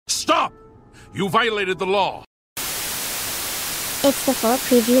Stop! You violated the law. It's the full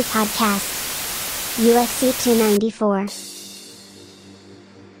preview podcast. UFC 294.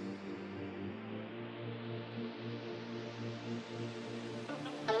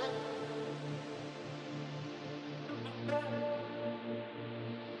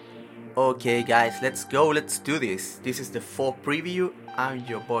 Okay guys, let's go, let's do this. This is the full preview. I'm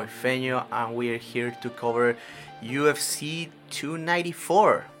your boy Feño and we're here to cover UFC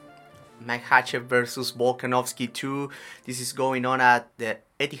 294. Makhachev versus Volkanovski 2. This is going on at the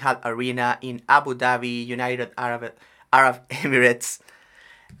Etihad Arena in Abu Dhabi, United Arab Emirates.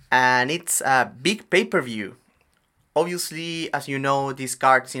 And it's a big pay-per-view. Obviously, as you know, these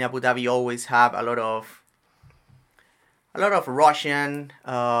cards in Abu Dhabi always have a lot of Russian,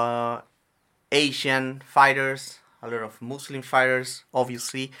 Asian fighters, a lot of Muslim fighters,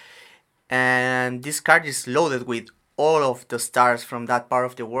 obviously. And this card is loaded with all of the stars from that part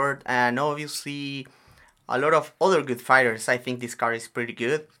of the world, and obviously a lot of other good fighters. I think this card is pretty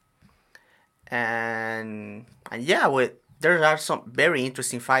good. And yeah, there are some very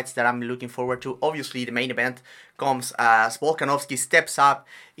interesting fights that I'm looking forward to. Obviously, the main event comes as Volkanovski steps up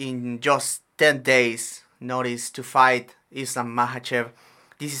in just 10 days notice to fight Islam Makhachev.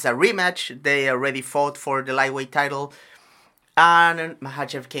 This is a rematch. They already fought for the lightweight title, and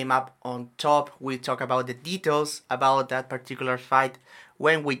Makhachev came up on top. We'll talk about the details about that particular fight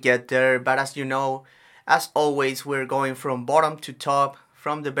when we get there. But as you know, as always, we're going from bottom to top,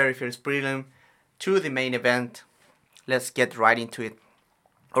 from the very first prelim to the main event. Let's get right into it.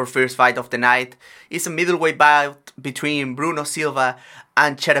 Our first fight of the night is a middleweight bout between Bruno Silva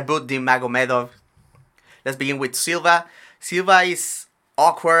and Cherabuddin Magomedov. Let's begin with Silva. Silva is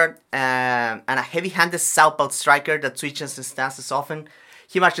awkward and a heavy-handed southpaw striker that switches his stances often.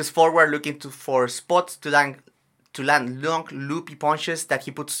 He marches forward looking for spots to land long loopy punches that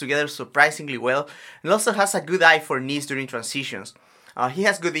he puts together surprisingly well, and also has a good eye for knees during transitions. He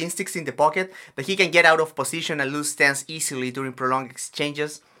has good instincts in the pocket, but he can get out of position and lose stance easily during prolonged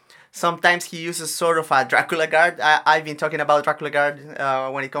exchanges. Sometimes he uses sort of a Dracula guard. I've been talking about Dracula guard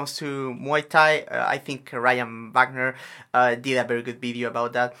when it comes to Muay Thai. I think Ryan Wagner did a very good video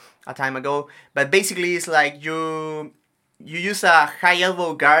about that a time ago. But basically it's like you use a high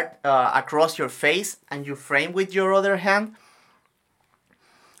elbow guard across your face and you frame with your other hand.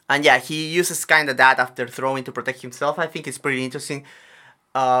 And yeah, he uses kind of that after throwing to protect himself. I think it's pretty interesting.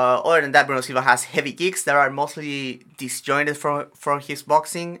 Other than that, Bruno Silva has heavy kicks that are mostly disjointed from his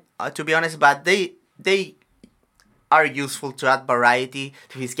boxing, to be honest, but they are useful to add variety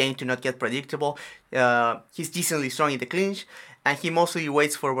to his game to not get predictable. He's decently strong in the clinch, and he mostly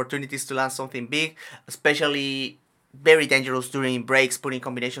waits for opportunities to land something big, especially very dangerous during breaks, putting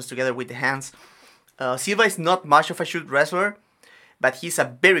combinations together with the hands. Silva is not much of a shoot wrestler, but he's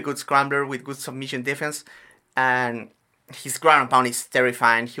a very good scrambler with good submission defense, and his ground and pound is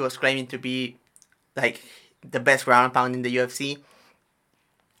terrifying. He was claiming to be like the best ground and pound in the UFC,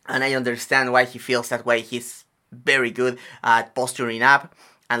 and I understand why he feels that way. He's very good at posturing up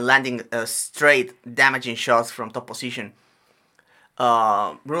and landing straight damaging shots from top position.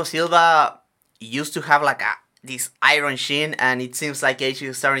 Bruno Silva used to have like this iron shin, and it seems like age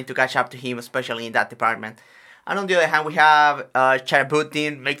is starting to catch up to him, especially in that department. And on the other hand, we have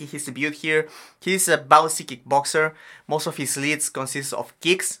Cherabuddin making his debut here. He's a bouncy kickboxer. Most of his leads consist of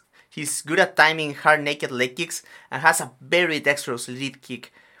kicks. He's good at timing hard naked leg kicks and has a very dexterous lead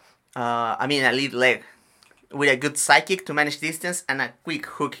kick. A lead leg. With a good side kick to manage distance and a quick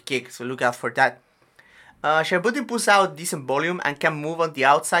hook kick, so look out for that. Cherabuddin puts out decent volume and can move on the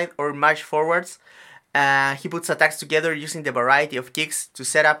outside or march forwards. He puts attacks together using the variety of kicks to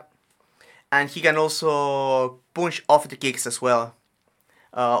set up. And he can also punch off the kicks as well.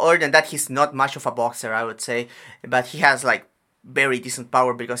 Other than that, he's not much of a boxer, I would say. But he has like very decent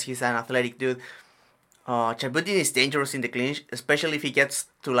power because he's an athletic dude. Cherabuddin is dangerous in the clinch, especially if he gets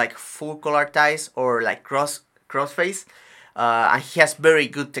to like full collar ties or like crossface. And he has very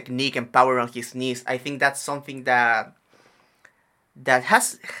good technique and power on his knees. I think that's something that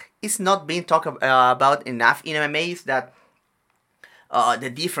is not being talked about enough in MMA, is that the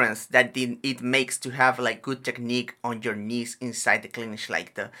difference that it makes to have like good technique on your knees inside the clinch.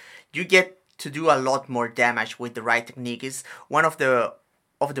 Like you get to do a lot more damage with the right technique. Is one of the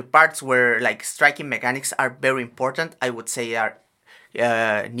parts where like striking mechanics are very important. I would say are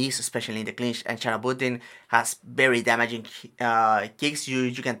knees, especially in the clinch. And Cherabuddin has very damaging kicks.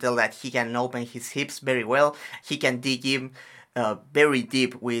 You can tell that he can open his hips very well. He can dig in very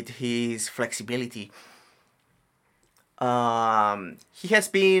deep with his flexibility. He has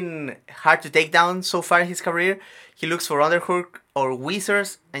been hard to take down so far in his career. He looks for underhook or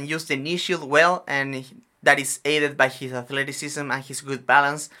wizards and use the knee shield well, and that is aided by his athleticism and his good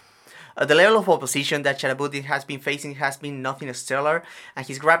balance. The level of opposition that Chalabuddin has been facing has been nothing stellar, and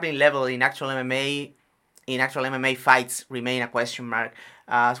his grappling level in actual MMA fights remain a question mark.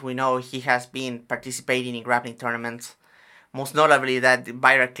 As we know, he has been participating in grappling tournaments, most notably that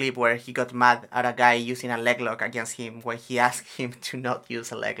viral clip where he got mad at a guy using a leg lock against him when he asked him to not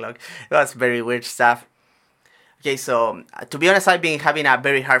use a leg lock. It was very weird stuff. Okay, so to be honest, I've been having a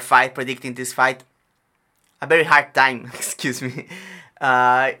very hard fight predicting this fight. A very hard time, excuse me.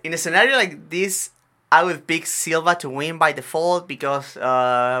 In a scenario like this, I would pick Silva to win by default because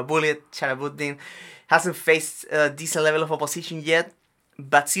Bullet Chalabuddin hasn't faced a decent level of opposition yet.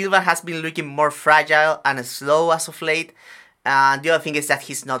 But Silva has been looking more fragile and slow as of late. And the other thing is that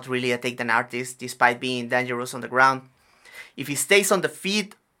he's not really a takedown artist despite being dangerous on the ground. If he stays on the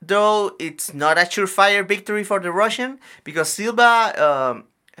feet, though, it's not a surefire victory for the Russian because Silva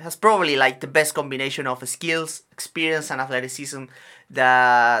has probably like the best combination of skills, experience, and athleticism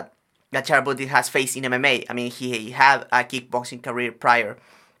that Chalabuddin has faced in MMA. I mean, he had a kickboxing career prior.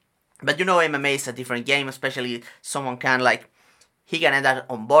 But you know, MMA is a different game, especially someone he can end up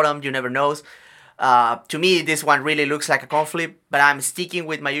on bottom, you never know. To me, this one really looks like a conflict, but I'm sticking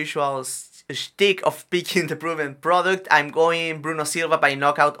with my usual shtick of picking the proven product. I'm going Bruno Silva by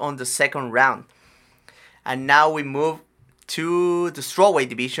knockout on the second round. And now we move to the strawweight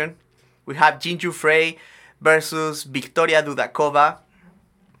division. We have Jinju Frey versus Victoria Dudakova.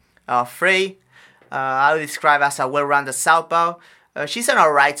 Frey, I would describe as a well-rounded southpaw. She's an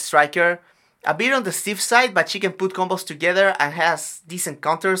alright striker. A bit on the stiff side, but she can put combos together and has decent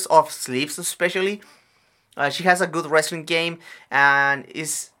counters off sleeves especially. She has a good wrestling game and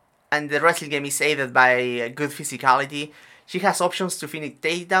the wrestling game is aided by good physicality. She has options to finish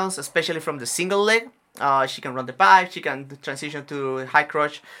takedowns, especially from the single leg. She can run the pipe, she can transition to high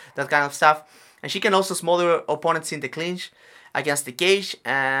crotch, that kind of stuff. And she can also smother opponents in the clinch against the cage,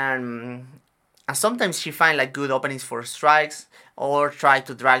 and sometimes she finds like good openings for strikes, or try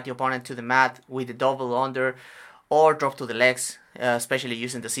to drag the opponent to the mat with a double under, or drop to the legs, especially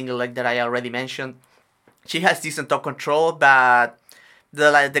using the single leg that I already mentioned. She has decent top control, but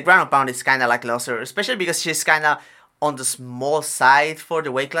the ground and pound is kind of lackluster, especially because she's kind of on the small side for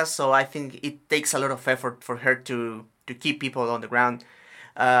the weight class, so I think it takes a lot of effort for her to keep people on the ground.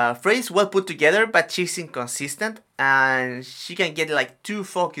 Frey is well put together, but she's inconsistent, and she can get like too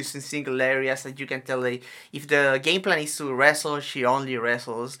focused in single areas that you can tell if the game plan is to wrestle, she only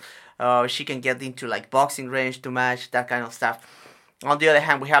wrestles. She can get into like boxing range too much, that kind of stuff. On the other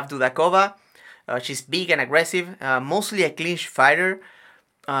hand, we have Dudakova. She's big and aggressive, mostly a clinch fighter.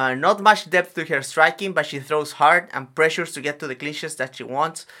 Not much depth to her striking, but she throws hard and pressures to get to the clinches that she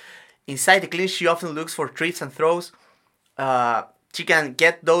wants. Inside the clinch, she often looks for trips and throws. She can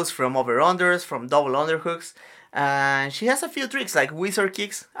get those from over-unders, from double underhooks. And she has a few tricks like wizard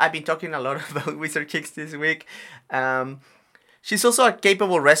kicks. I've been talking a lot about wizard kicks this week. She's also a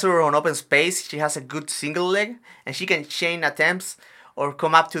capable wrestler on open space. She has a good single leg, and she can chain attempts or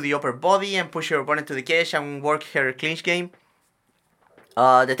come up to the upper body and push her opponent to the cage and work her clinch game.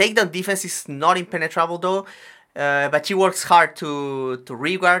 The takedown defense is not impenetrable though, but she works hard to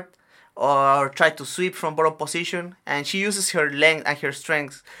reguard or try to sweep from bottom position, and she uses her length and her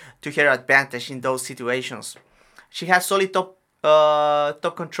strength to her advantage in those situations. She has solid top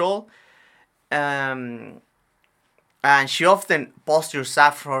control, and she often postures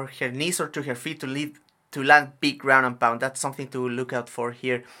up for her knees or to her feet to land big ground and pound. That's something to look out for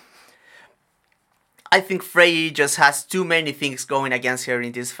here. I think Frey just has too many things going against her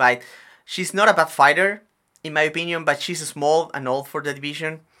in this fight. She's not a bad fighter, in my opinion, but she's small and old for the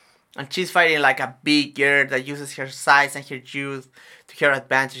division. And she's fighting like a big girl that uses her size and her youth to her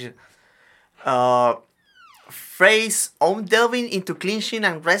advantage. Frey's own delving into clinching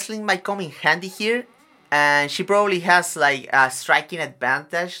and wrestling might come in handy here. And she probably has like a striking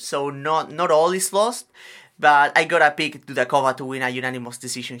advantage, so not all is lost. But I gotta pick Dudakova to win a unanimous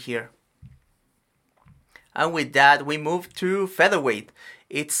decision here. And with that, we move to featherweight.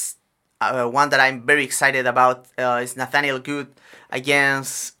 It's one that I'm very excited about. It's Nathaniel Good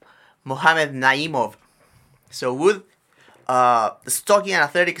against Mohamed Naimov. So Wood, the stocky and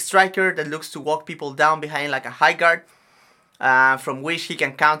athletic striker that looks to walk people down behind like a high guard, from which he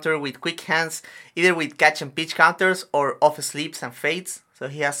can counter with quick hands, either with catch and pitch counters or off slips and fades. So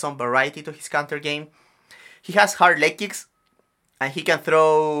he has some variety to his counter game. He has hard leg kicks, and he can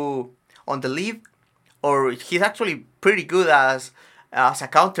throw on the lead, or he's actually pretty good as a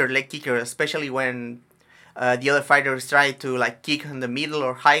counter leg kicker, especially when the other fighters try to like kick in the middle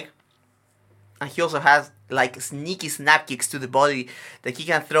or high. and he also has like sneaky snap kicks to the body that he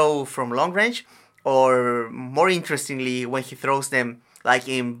can throw from long range, or more interestingly, when he throws them like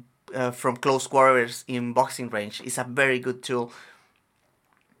in from close quarters in boxing range. It's a very good tool.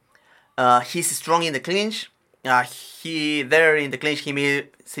 He's strong in the clinch. He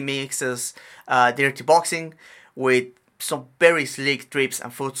mixes dirty boxing with some very slick trips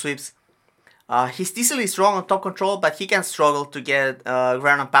and foot sweeps. He's decently strong on top control, but he can struggle to get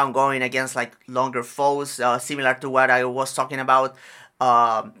ground and pound going against like longer foes, similar to what I was talking about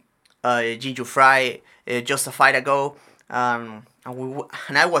Jinju Fry just a fight ago. And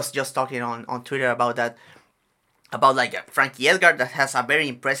I was just talking on Twitter about that, about like Frankie Edgar, that has a very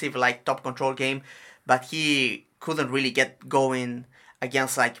impressive like top control game, but he couldn't really get going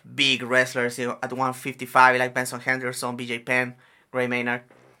against like big wrestlers at 155 like Benson Henderson, BJ Penn, Gray Maynard.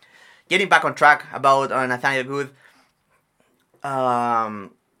 Getting back on track about Nathaniel Good,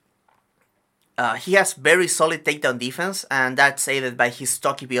 he has very solid takedown defense, and that's aided by his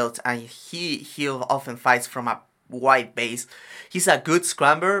stocky build, and he often fights from a wide base. He's a good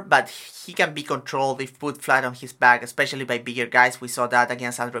scrambler, but he can be controlled if put flat on his back, especially by bigger guys. We saw that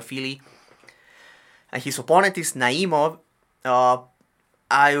against Andre Fili. And his opponent is Naimov.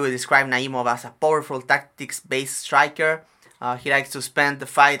 I would describe Naimov as a powerful tactics-based striker. He likes to spend the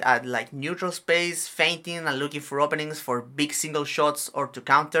fight at like neutral space, feinting and looking for openings for big single shots or to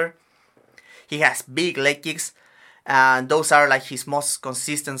counter. He has big leg kicks, and those are like his most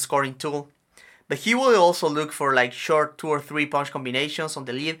consistent scoring tool. But he will also look for like short 2 or 3 punch combinations on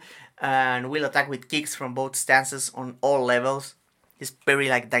the lead, and will attack with kicks from both stances on all levels. He's very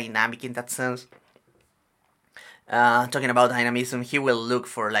like dynamic in that sense. Talking about dynamism, he will look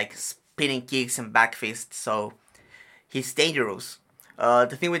for like spinning kicks and back fists, so he's dangerous.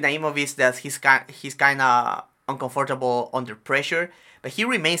 The thing with Naimov is that he's kind of uncomfortable under pressure, but he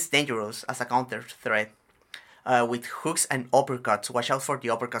remains dangerous as a counter threat. With hooks and uppercuts. Watch out for the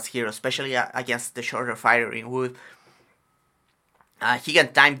uppercuts here, especially against the shorter fighter in Wood. He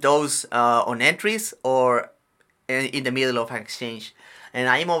can time those on entries or in the middle of an exchange. And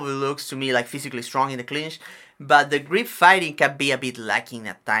Naimov looks to me like physically strong in the clinch, but the grip fighting can be a bit lacking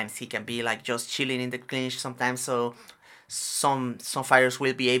at times. He can be like just chilling in the clinch sometimes, so some fighters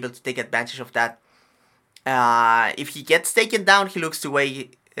will be able to take advantage of that. If he gets taken down, he looks to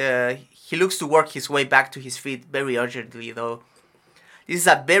work his way back to his feet very urgently, though. This is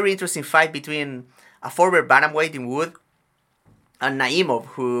a very interesting fight between a former bantamweight in Wood and Naimov,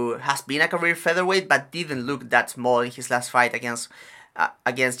 who has been a career featherweight but didn't look that small in his last fight against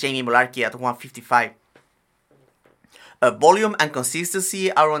Jamie Mularkey at 155. Volume and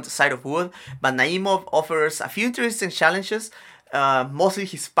consistency are on the side of Wood, but Naimov offers a few interesting challenges, mostly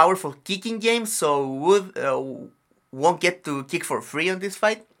his powerful kicking game, so Wood won't get to kick for free on this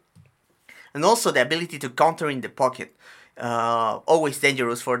fight. And also the ability to counter in the pocket. Always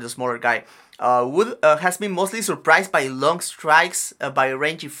dangerous for the smaller guy. Wood has been mostly surprised by long strikes by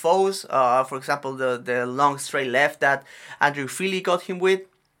rangy foes. For example, the long straight left that Andrew Fili got him with.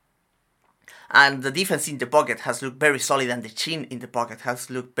 And the defense in the pocket has looked very solid, and the chin in the pocket has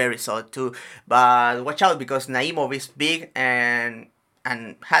looked very solid too. But watch out, because Naimov is big and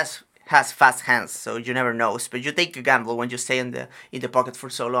has fast hands, so you never know. But you take a gamble when you stay in the pocket for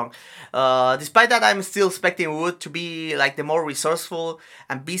so long. Despite that, I'm still expecting Wood to be like the more resourceful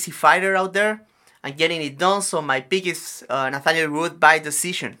and busy fighter out there and getting it done. So my pick is Nathaniel Wood by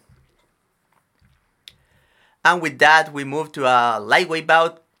decision. And with that, we move to a lightweight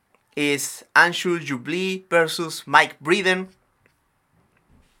bout. Is Anshul Jubli versus Mike Breeden.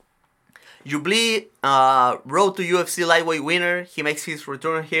 Jubli, road to UFC lightweight winner. He makes his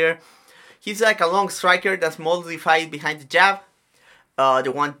return here. He's like a long striker that's mostly fight behind the jab,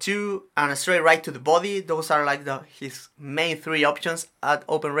 the 1-2, and a straight right to the body. Those are like his main 3 options at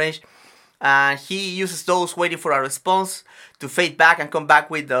open range. And he uses those waiting for a response to fade back and come back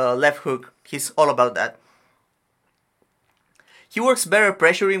with the left hook. He's all about that. He works better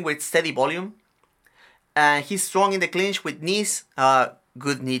pressuring with steady volume. And he's strong in the clinch with knees.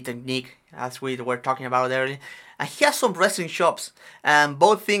 Good knee technique, as we were talking about earlier. And he has some wrestling chops. And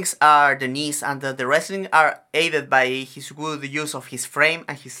both things are the knees and the wrestling are aided by his good use of his frame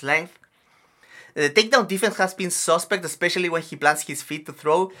and his length. The takedown defense has been suspect, especially when he plants his feet to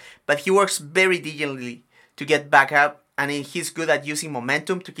throw. But he works very diligently to get back up. And he's good at using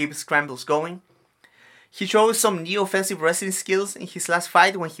momentum to keep scrambles going. He showed some new offensive wrestling skills in his last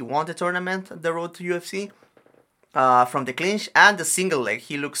fight when he won the tournament at the road to UFC. From the clinch and the single leg.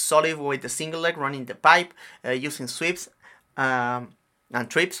 He looks solid with the single leg, running the pipe, using sweeps and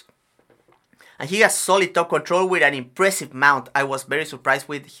trips. And he has solid top control with an impressive mount. I was very surprised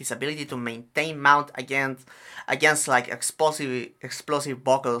with his ability to maintain mount against like explosive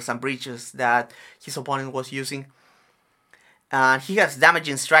buckles and breaches that his opponent was using. And he has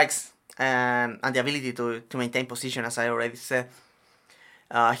damaging strikes and the ability to maintain position, as I already said.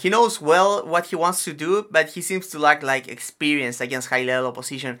 He knows well what he wants to do, but he seems to lack like experience against high level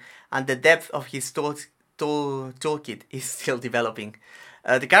opposition, and the depth of his toolkit is still developing.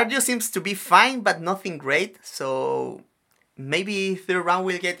 The cardio seems to be fine, but nothing great, so maybe third round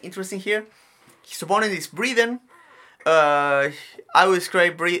will get interesting here. His opponent is Breeden. I would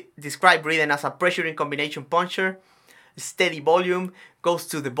describe Breeden as a pressuring combination puncher. Steady volume, goes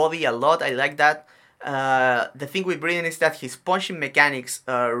to the body a lot, I like that. The thing with Breeden is that his punching mechanics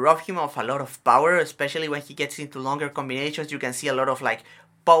rob him of a lot of power, especially when he gets into longer combinations. You can see a lot of like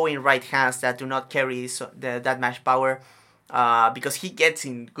powering right hands that do not carry that much power, because he gets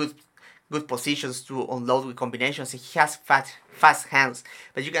in good positions to unload with combinations. He has fast hands,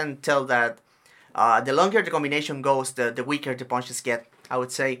 but you can tell that the longer the combination goes, the weaker the punches get, I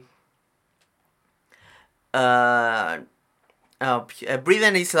would say.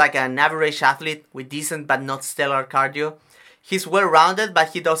 Breeden is like an average athlete with decent but not stellar cardio. He's well-rounded, but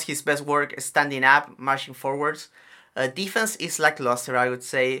he does his best work standing up, marching forwards. Defense is lackluster, I would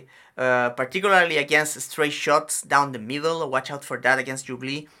say, particularly against straight shots down the middle. Watch out for that against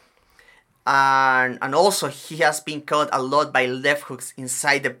Jubilee. And also he has been caught a lot by left hooks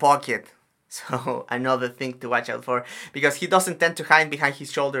inside the pocket. So another thing to watch out for, because he doesn't tend to hide behind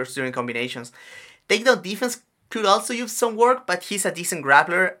his shoulders during combinations. Takedown defense could also use some work, but he's a decent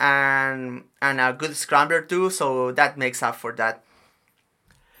grappler and a good scrambler too, so that makes up for that.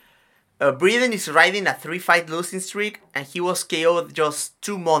 Breeden is riding a 3-fight losing streak, and he was KO'd just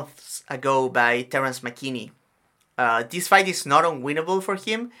 2 months ago by Terrence McKinney. This fight is not unwinnable for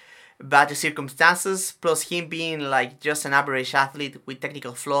him, but the circumstances plus him being like just an average athlete with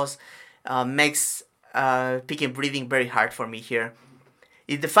technical flaws makes picking Breeden very hard for me here.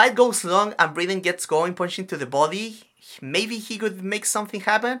 If the fight goes long and Breeden gets going punching to the body, maybe he could make something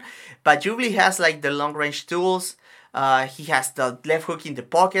happen, but Jubilee has like the long range tools. He has the left hook in the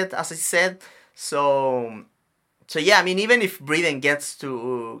pocket, as I said. So yeah, I mean, even if Breeden gets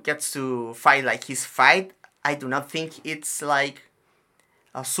to fight like his fight, I do not think it's like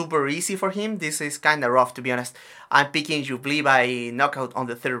super easy for him. This is kind of rough, to be honest. I'm picking Jubilee by knockout on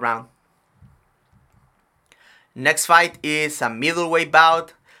the 3rd round. Next fight is a middleweight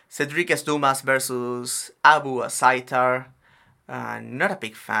bout. Cedric Dumas versus Abu Asaitar. Not a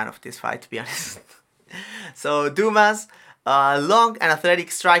big fan of this fight, to be honest. So Dumas, long and athletic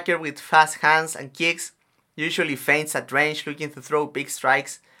striker with fast hands and kicks, usually feints at range looking to throw big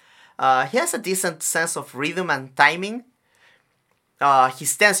strikes. He has a decent sense of rhythm and timing.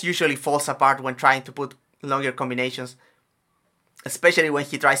 His stance usually falls apart when trying to put longer combinations, especially when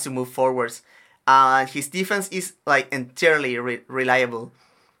he tries to move forwards. And his defense is like entirely reliable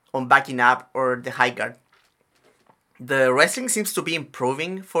on backing up or the high guard. The wrestling seems to be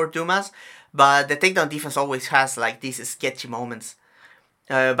improving for Dumas, but the takedown defense always has like these sketchy moments.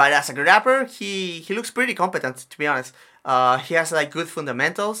 But as a grappler, he looks pretty competent, to be honest. He has like good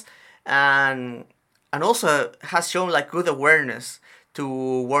fundamentals and also has shown like good awareness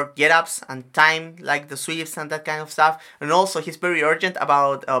to work get-ups and time like the sweeps and that kind of stuff. And also he's very urgent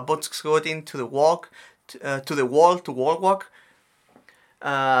about butt squatting to the wall walk.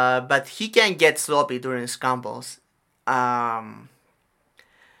 But he can get sloppy during scrambles. And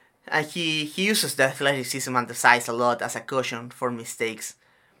he uses the athleticism and the size a lot as a cushion for mistakes.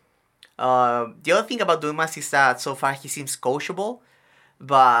 The other thing about Dumas is that so far he seems coachable.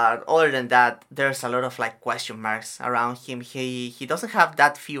 But other than that, there's a lot of like question marks around him. He doesn't have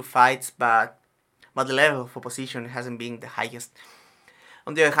that few fights, but the level of opposition hasn't been the highest.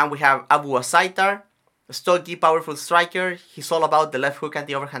 On the other hand, we have Abu Asaitar, a stocky, powerful striker. He's all about the left hook and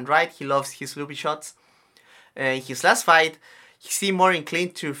the overhand right. He loves his loopy shots. In his last fight, he seemed more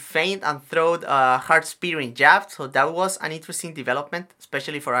inclined to feint and throw a hard spearing jab, so that was an interesting development,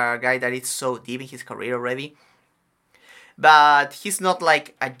 especially for a guy that is so deep in his career already. But he's not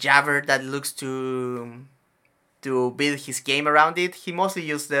like a jabber that looks to build his game around it. He mostly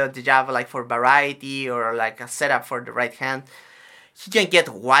uses the jab like for variety or like a setup for the right hand. He can get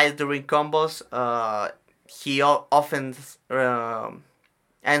wild during combos. He often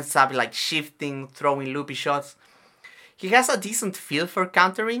ends up like shifting, throwing loopy shots. He has a decent feel for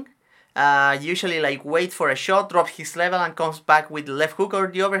countering. Usually like wait for a shot, drop his level and comes back with the left hook or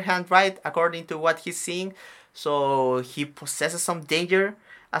the overhand right according to what he's seeing. So he possesses some danger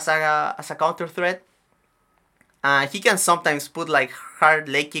as a counter threat. He can sometimes put like hard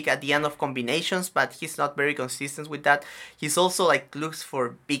leg kick at the end of combinations, but he's not very consistent with that. He's also like looks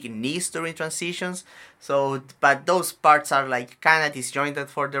for big knees during transitions. So, but those parts are like kind of disjointed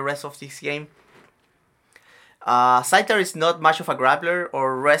for the rest of this game. Saiter is not much of a grappler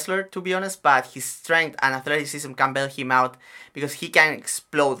or wrestler, to be honest, but his strength and athleticism can bail him out because he can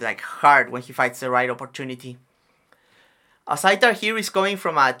explode like hard when he fights the right opportunity. Saiter here is coming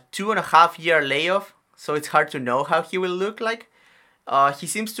from a 2.5-year layoff, so it's hard to know how he will look like. He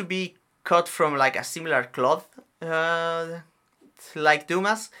seems to be cut from like a similar cloth like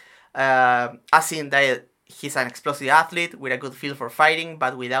Dumas, as in that he's an explosive athlete with a good feel for fighting,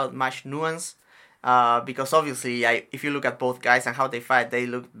 but without much nuance. Because obviously, if you look at both guys and how they fight, they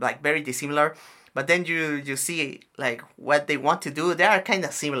look like very dissimilar. But then you see like what they want to do. They are kind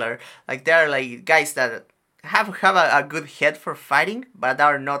of similar. Like they are like guys that have a good head for fighting, but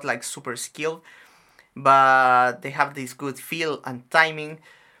are not like super skilled. But they have this good feel and timing,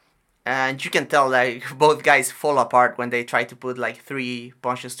 and you can tell like both guys fall apart when they try to put like 3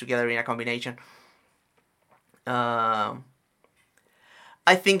 punches together in a combination. I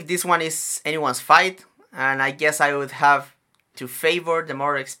think this one is anyone's fight, and I guess I would have to favor the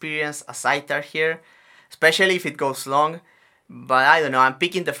more experienced Saiter here, especially if it goes long. But I don't know, I'm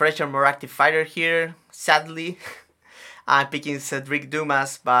picking the fresher, more active fighter here, sadly. I'm picking Cedric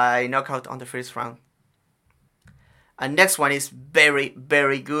Dumas by knockout on the first round. And next one is very,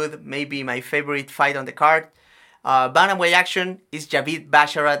 very good, maybe my favorite fight on the card. Bantamweight action is Javid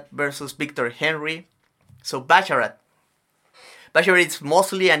Basharat versus Victor Henry. So Basharat is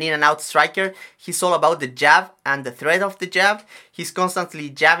mostly an in-and-out striker. He's all about the jab and the threat of the jab. He's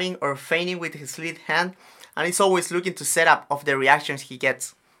constantly jabbing or feigning with his lead hand, and he's always looking to set up of the reactions he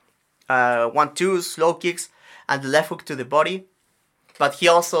gets. 1-2, slow kicks, and the left hook to the body. But he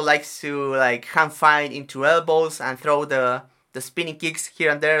also likes to like hand fight into elbows and throw the spinning kicks here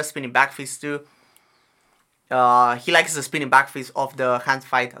and there, spinning back fists too. He likes the spinning back fist of the hand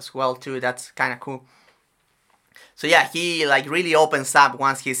fight as well too. That's kind of cool. So yeah, he like really opens up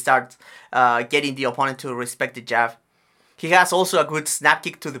once he starts getting the opponent to respect the jab. He has also a good snap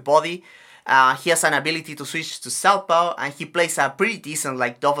kick to the body. He has an ability to switch to southpaw, and he plays a pretty decent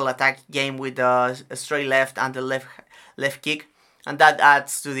like double attack game with a straight left and the left kick, and that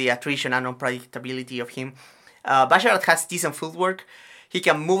adds to the attrition and unpredictability of him. Basharat has decent footwork. He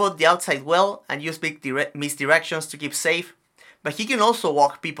can move out the outside well and use big misdirections to keep safe. But he can also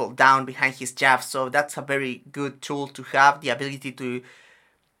walk people down behind his jab, so that's a very good tool to have, the ability to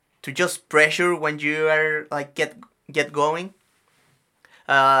just pressure when you are like get going.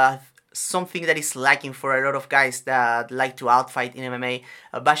 Something that is lacking for a lot of guys that like to outfight in MMA.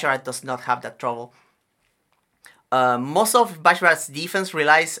 Basharat does not have that trouble. Most of Basharat's defense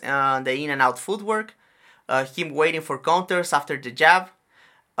relies on the in and out footwork, him waiting for counters after the jab,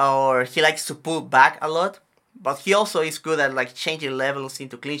 or he likes to pull back a lot. But he also is good at like changing levels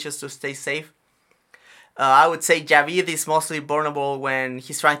into clinches to stay safe. I would say Javid is mostly vulnerable when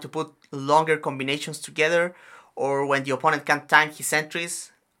he's trying to put longer combinations together, or when the opponent can't time his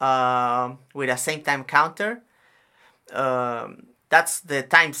entries with a same time counter. That's the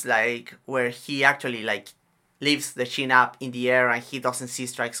times like where he actually like leaves the chin up in the air and he doesn't see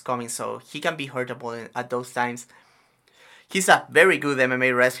strikes coming, so he can be hurtable at those times. He's a very good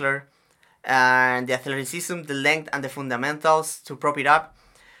MMA wrestler, and the athleticism, the length, and the fundamentals to prop it up.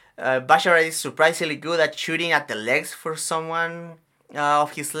 Basharat is surprisingly good at shooting at the legs for someone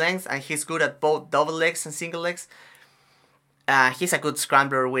of his length, and he's good at both double legs and single legs. He's a good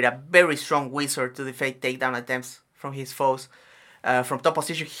scrambler with a very strong wizard to defeat takedown attempts from his foes. From top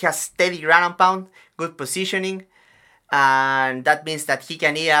position, he has steady ground and pound, good positioning, and that means that he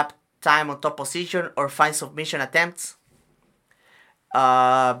can eat up time on top position or find submission attempts.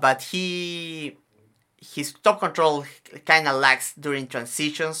 But his top control kind of lacks during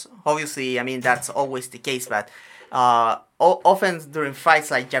transitions. Obviously, I mean, that's always the case, but often during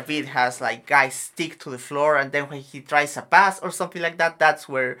fights like Javid has like guys stick to the floor, and then when he tries a pass or something like that, that's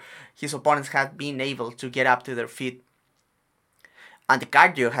where his opponents have been able to get up to their feet. And the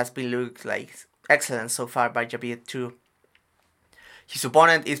cardio has been looked like excellent so far by Javid too. His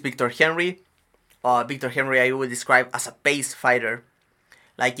opponent is Victor Henry. Victor Henry I would describe as a pace fighter,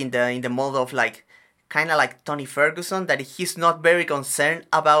 like in the mode of like kind of like Tony Ferguson, that he's not very concerned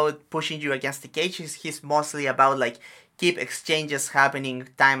about pushing you against the cage. He's mostly about like keep exchanges happening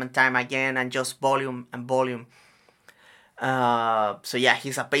time and time again, and just volume and volume. So yeah,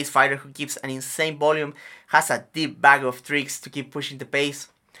 he's a pace fighter who keeps an insane volume, has a deep bag of tricks to keep pushing the pace.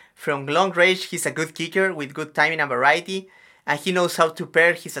 From long range, he's a good kicker with good timing and variety, and he knows how to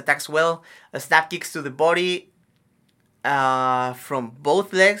pair his attacks well. Snap kicks to the body from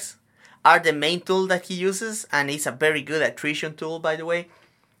both legs are the main tool that he uses, and it's a very good attrition tool, by the way.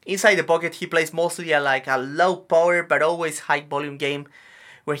 Inside the pocket, he plays mostly a low power but always high volume game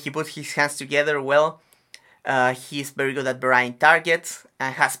where he puts his hands together well. He's very good at varying targets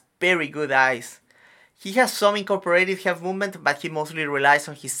and has very good eyes. He has some incorporated head movement, but he mostly relies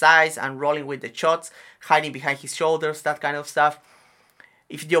on his size and rolling with the shots, hiding behind his shoulders, that kind of stuff.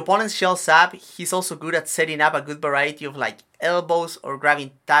 If the opponent shells up, he's also good at setting up a good variety of elbows or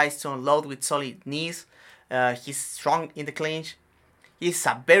grabbing thighs to unload with solid knees. He's strong in the clinch. He's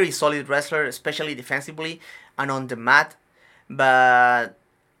a very solid wrestler, especially defensively and on the mat, but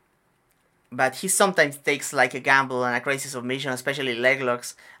he sometimes takes a gamble and a crazy submission, especially leg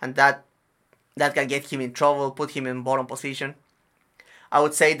locks, and that can get him in trouble, put him in bottom position. I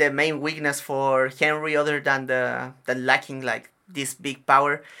would say the main weakness for Henry, other than the lacking this big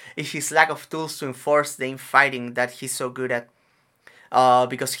power, is his lack of tools to enforce the infighting that he's so good at.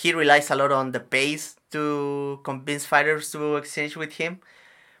 Because he relies a lot on the pace to convince fighters to exchange with him.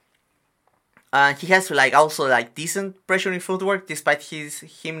 He has also decent pressuring footwork, despite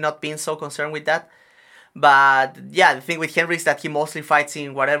him not being so concerned with that. But yeah, the thing with Henry is that he mostly fights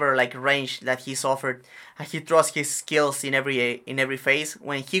in whatever range that he's offered, and he throws his skills in every phase,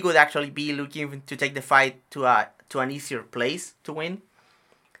 when he could actually be looking to take the fight to an easier place to win.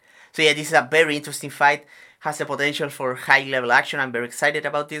 So yeah, this is a very interesting fight. Has the potential for high level action. I'm very excited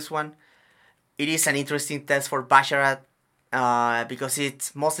about this one. It is an interesting test for Basharat because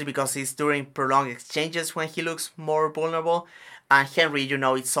it's during prolonged exchanges when he looks more vulnerable. And Henry,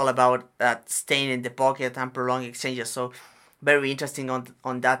 it's all about staying in the pocket and prolonged exchanges. So very interesting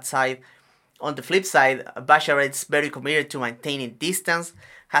on that side. On the flip side, Basharat is very committed to maintaining distance,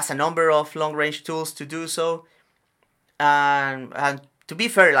 has a number of long range tools to do so. And to be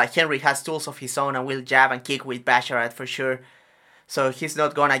fair, Henry has tools of his own and will jab and kick with Basharat for sure. So he's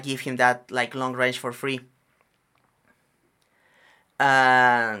not gonna give him that long range for free.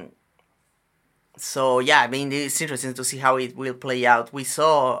 So yeah, it's interesting to see how it will play out. We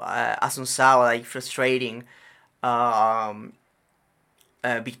saw Asuncao frustrating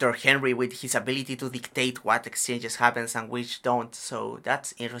Victor Henry with his ability to dictate what exchanges happens and which don't. So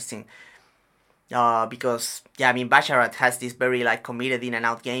that's interesting. Because Basharat has this very committed in and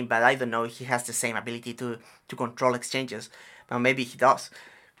out game, but I don't know if he has the same ability to control exchanges. But maybe he does.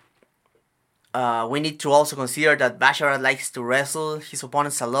 We need to also consider that Basharat likes to wrestle his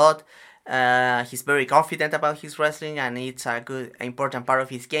opponents a lot. He's very confident about his wrestling, and it's a good, important part of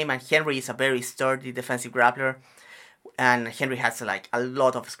his game. And Henry is a very sturdy defensive grappler, and Henry has a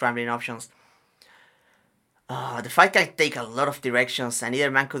lot of scrambling options. The fight can take a lot of directions, and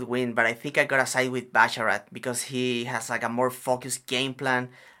either man could win, but I think I gotta side with Basharat because he has a more focused game plan,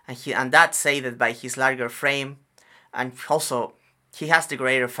 and that's aided by his larger frame, and also he has the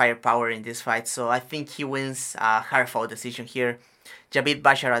greater firepower in this fight. So I think he wins a hard fought decision here. Javid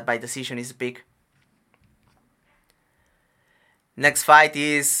Basharat by decision is big. Next fight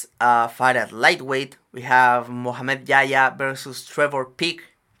is a fight at lightweight. We have Mohamed Yahya versus Trevor Peek.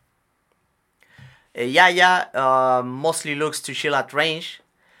 Yahya mostly looks to chill at range.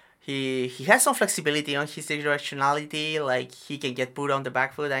 He has some flexibility on his directionality, he can get put on the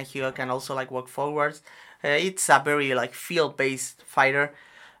back foot and he can also walk forwards. It's a very field-based fighter.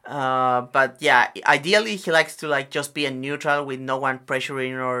 But yeah, ideally he likes to just be a neutral with no one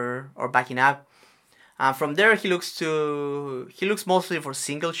pressuring or backing up. From there he looks mostly for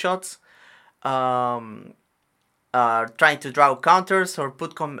single shots, trying to draw counters or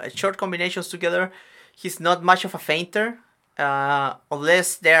put short combinations together. He's not much of a feinter,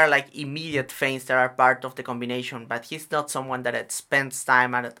 unless there are immediate feints that are part of the combination. But he's not someone that spends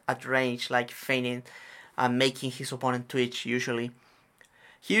time at range feigning and making his opponent twitch usually.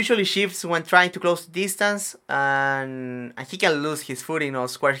 He usually shifts when trying to close the distance, and he can lose his footing or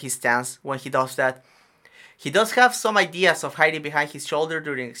square his stance when he does that. He does have some ideas of hiding behind his shoulder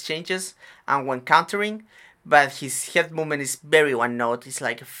during exchanges and when countering, but his head movement is very one note. It's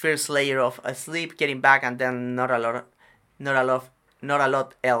a first layer of a slip, getting back, and then not a lot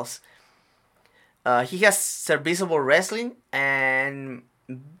else. He has serviceable wrestling, and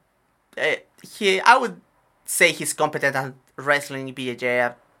I would say he's competent at wrestling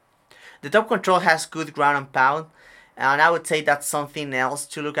BJJ. The top control has good ground and pound, and I would say that's something else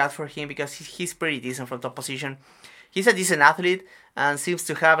to look out for him because he's pretty decent from top position. He's a decent athlete and seems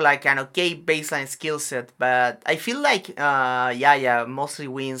to have an okay baseline skill set, but I feel Yahya mostly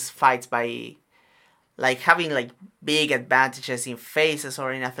wins fights by having big advantages in phases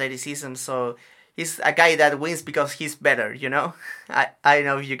or in athleticism. So he's a guy that wins because he's better, I don't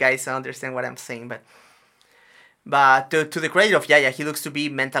know if you guys understand what I'm saying, But to the credit of Yaya, he looks to be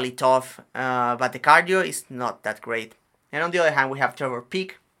mentally tough, but the cardio is not that great. And on the other hand, we have Trevor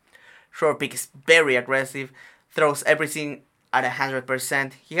Peak. Trevor Peak is very aggressive, throws everything at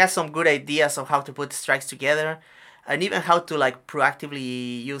 100%. He has some good ideas of how to put strikes together, and even how to like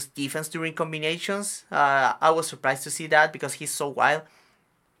proactively use defense during combinations. I was surprised to see that because he's so wild.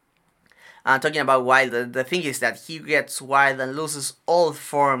 Talking about wild, the thing is that he gets wild and loses all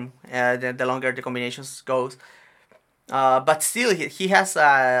form the longer the combinations goes. But still, he has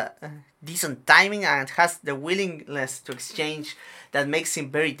decent timing and has the willingness to exchange that makes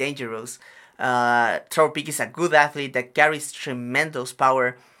him very dangerous. Trevor Peak is a good athlete that carries tremendous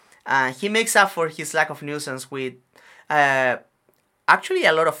power. He makes up for his lack of nuisance with actually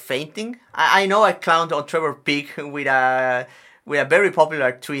a lot of feinting. I know I clowned on Trevor Peak with a very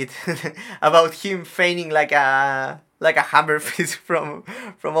popular tweet about him feigning like a hammer fist from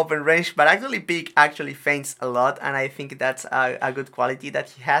open range, but actually Peak actually feints a lot, and I think that's a good quality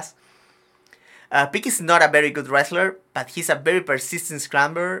that he has. Peak is not a very good wrestler, but he's a very persistent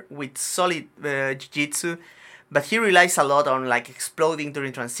scrambler with solid jiu-jitsu, but he relies a lot on like exploding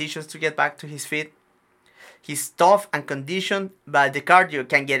during transitions to get back to his feet. He's tough and conditioned, but the cardio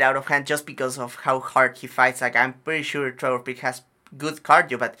can get out of hand just because of how hard he fights. Like, I'm pretty sure Trevor Peak has good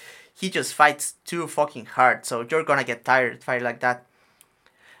cardio, but he just fights too fucking hard, so you're gonna get tired fighting like that.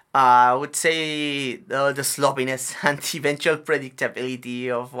 I would say the sloppiness and eventual predictability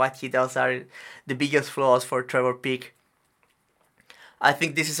of what he does are the biggest flaws for Trevor Peak. I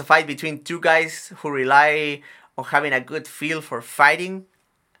think this is a fight between two guys who rely on having a good feel for fighting.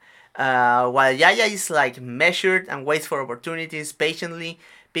 While Yaya is like measured and waits for opportunities patiently,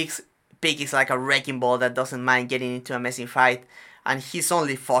 Pig is like a wrecking ball that doesn't mind getting into a messy fight, and he's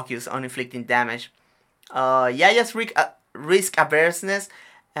only focused on inflicting damage. Yaya's risk averseness,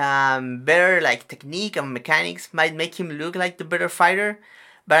 better like technique and mechanics might make him look like the better fighter,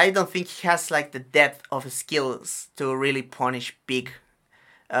 but I don't think he has like the depth of skills to really punish Pig.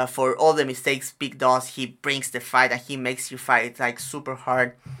 For all the mistakes Pig does, he brings the fight and he makes you fight like super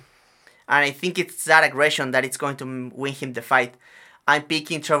hard. And I think it's that aggression that it's going to win him the fight. I'm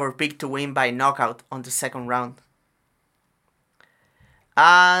picking Trevor Peak to win by knockout on the second round.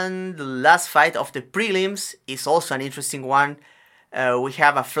 And the last fight of the prelims is also an interesting one. We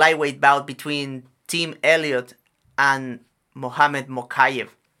have a flyweight bout between Tim Elliott and Mohamed Mokayev.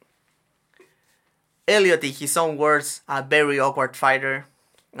 Elliott, in his own words, a very awkward fighter.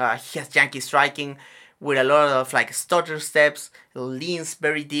 He has janky striking with a lot of like stutter steps, leans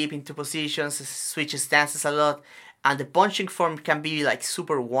very deep into positions, switches stances a lot, and the punching form can be like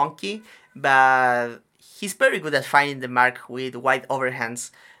super wonky, but he's very good at finding the mark with wide overhands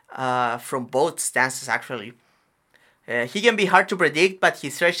from both stances actually. He can be hard to predict, but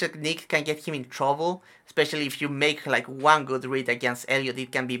his stretch technique can get him in trouble, especially if you make like one good read against Elliott.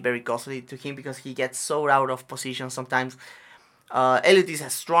 It can be very costly to him because he gets so out of position sometimes. Elliott is a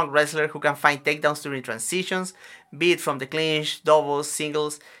strong wrestler who can find takedowns during transitions, be it from the clinch, doubles,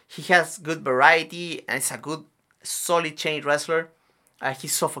 singles. He has good variety and is a good, solid chain wrestler.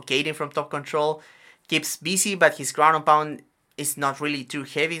 He's suffocating from top control, keeps busy, but his ground and pound is not really too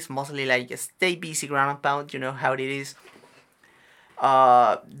heavy. It's mostly like a stay busy ground and pound, you know how it is.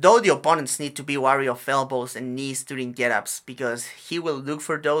 Though the opponents need to be wary of elbows and knees during get-ups because he will look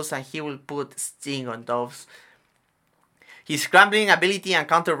for those and he will put sting on those. His scrambling ability and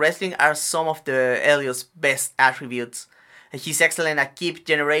counter wrestling are some of the Elliott's best attributes. He's excellent at keep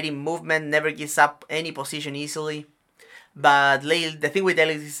generating movement, never gives up any position easily. But the thing with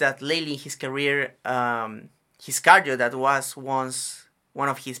Elliott is that lately in his career, his cardio, that was once one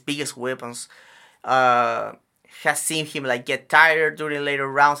of his biggest weapons, has seen him like get tired during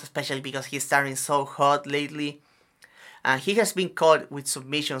later rounds, especially because he's starting so hot lately. And he has been caught with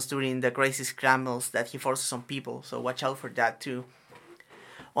submissions during the crazy scrambles that he forces on people, so watch out for that too.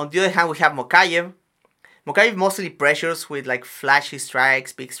 On the other hand, we have Mokayev. Mokayev mostly pressures with like flashy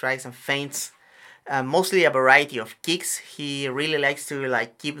strikes, big strikes, and feints. Mostly a variety of kicks. He really likes to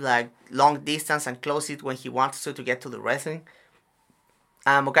like keep like long distance and close it when he wants to get to the wrestling.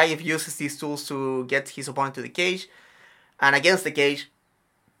 Mokayev uses these tools to get his opponent to the cage, and against the cage,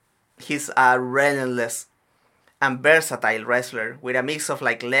 he's a relentless and versatile wrestler with a mix of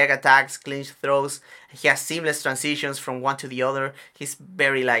like leg attacks, clinch throws. He has seamless transitions from one to the other. He's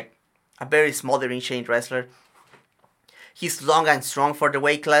very like a very smothering chain wrestler. He's long and strong for the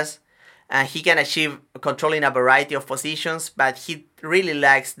weight class. He can achieve controlling a variety of positions, but he really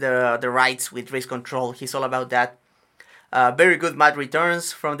lacks the rights with wrist control. He's all about that. Very good mat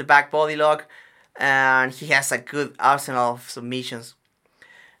returns from the back body lock, and he has a good arsenal of submissions.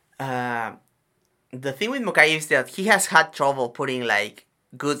 the thing with Mokaev is that he has had trouble putting like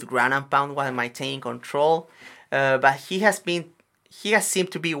good ground and pound while maintaining control, but he has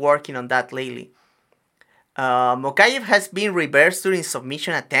seemed to be working on that lately. Mokaev has been reversed during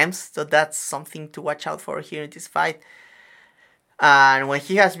submission attempts, so that's something to watch out for here in this fight. And when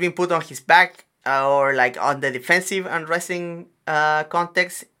he has been put on his back or like on the defensive and wrestling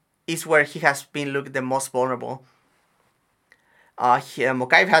context, is where he has been looked the most vulnerable.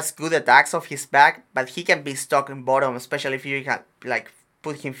 Mokaev has good attacks off his back, but he can be stuck in bottom, especially if you can like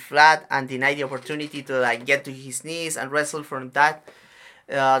put him flat and deny the opportunity to like get to his knees and wrestle from that.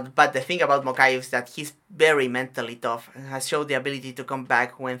 But the thing about Mokaev is that he's very mentally tough and has showed the ability to come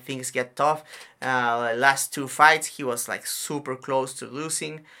back when things get tough. Last 2 fights, he was like super close to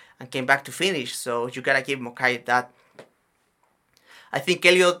losing and came back to finish. So you gotta give Mokaev that. I think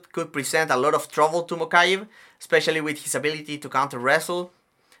Elliott could present a lot of trouble to Mokaev, especially with his ability to counter wrestle,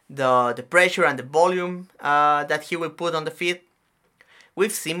 the pressure and the volume that he will put on the feet.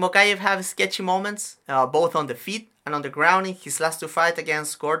 We've seen Mokaev have sketchy moments, both on the feet and on the ground in his last 2 fights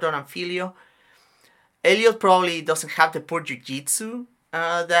against Gordon and Filio. Elliott probably doesn't have the poor jiu-jitsu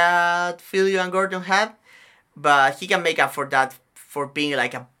that Filio and Gordon have, but he can make up for that for being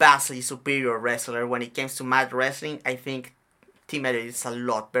like a vastly superior wrestler. When it comes to mat wrestling, I think Team Elliott is a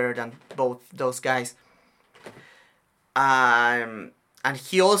lot better than both those guys. And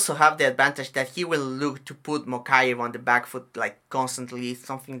he also have the advantage that he will look to put Mokaev on the back foot like constantly,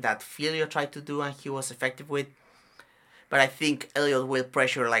 something that Filio tried to do and he was effective with. But I think Elliott will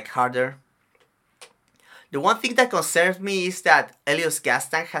pressure like harder. The one thing that concerns me is that Elliott's gas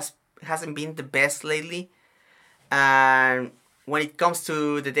tank hasn't been the best lately. And when it comes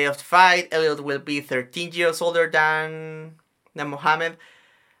to the day of the fight, Elliott will be 13 years older than Mohamed.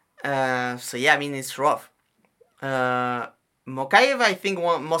 So yeah, I mean, it's rough. Mokaev, I think,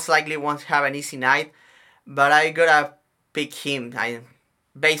 most likely won't have an easy night, but I gotta pick him.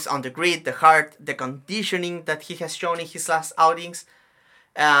 Based on the grit, the heart, the conditioning that he has shown in his last outings,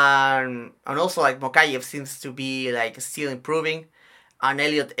 and also like Mokaev seems to be like still improving, and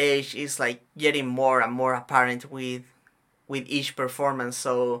Elliott age is like getting more and more apparent with each performance.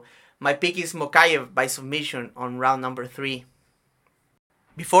 So my pick is Mokaev by submission on round number 3.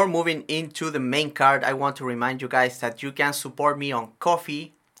 Before moving into the main card, I want to remind you guys that you can support me on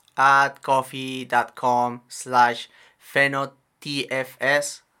Ko-fi at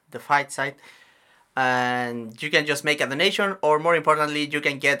coffee.com/phenotfs, the fight site. And you can just make a donation, or more importantly, you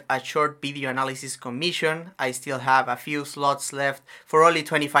can get a short video analysis commission. I still have a few slots left for only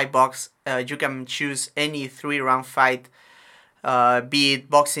 $25. You can choose any 3-round fight, be it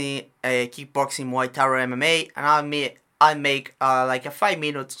boxing, kickboxing, Muay Thai, or MMA, and I'll make like a 5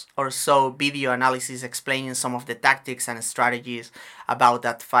 minutes or so video analysis explaining some of the tactics and strategies about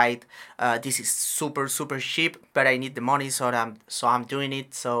that fight. This is super cheap, but I need the money, so I'm doing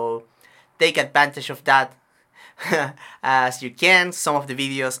it. So take advantage of that as you can. Some of the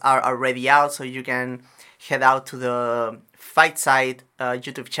videos are already out, so you can head out to the Fight Side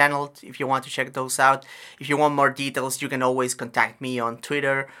YouTube channel if you want to check those out. If you want more details, you can always contact me on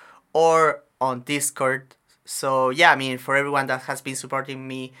Twitter or on Discord. So yeah, I mean, for everyone that has been supporting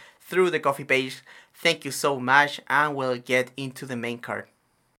me through the Ko-fi page, thank you so much, and we'll get into the main card.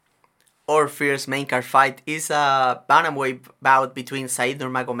 Our first main card fight is a bantamweight bout between Said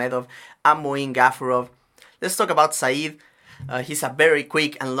Nurmagomedov and Muin Gafurov. Let's talk about Said. He's a very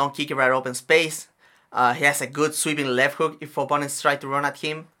quick and long kicker at open space. He has a good sweeping left hook if opponents try to run at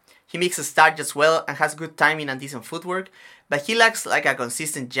him. He mixes charges well and has good timing and decent footwork, but he lacks like a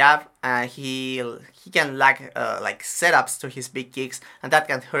consistent jab, and he can lack like setups to his big kicks, and that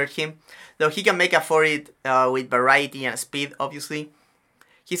can hurt him. Though he can make up for it with variety and speed, obviously.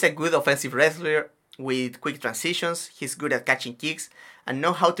 He's a good offensive wrestler with quick transitions. He's good at catching kicks and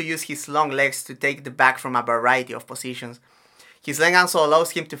know how to use his long legs to take the back from a variety of positions. His length also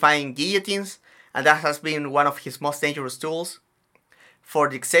allows him to find guillotines, and that has been one of his most dangerous tools. For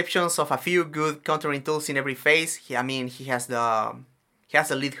the exceptions of a few good countering tools in every phase, he has the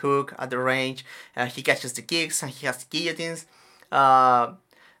lead hook at the range, he catches the kicks, and he has the guillotines.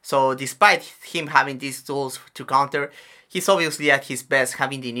 So despite him having these tools to counter, he's obviously at his best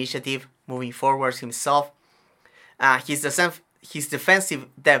having the initiative, moving forwards himself. His defensive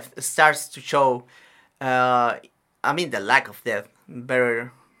depth starts to show, the lack of depth,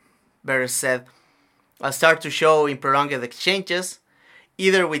 better said, start to show in prolonged exchanges,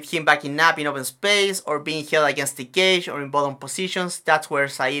 either with him backing up in open space or being held against the cage or in bottom positions. That's where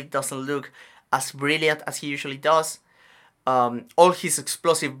Said doesn't look as brilliant as he usually does. All his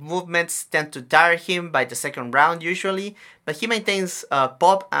explosive movements tend to tire him by the second round usually, but he maintains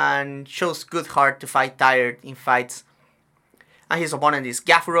pop and shows good heart to fight tired in fights. And his opponent is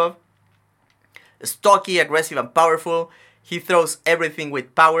Gafurov. Stocky, aggressive and powerful. He throws everything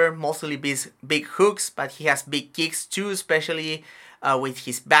with power, mostly big hooks, but he has big kicks too, especially with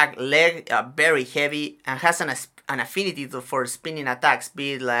his back leg, very heavy, and has an affinity for spinning attacks,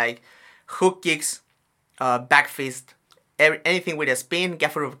 be it like hook kicks, back fist, anything with a spin,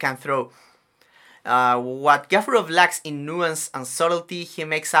 Gafurov can throw. What Gafurov lacks in nuance and subtlety, he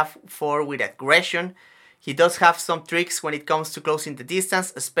makes up for with aggression. He does have some tricks when it comes to closing the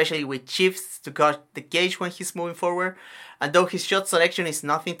distance, especially with shifts to cut the cage when he's moving forward. And though his shot selection is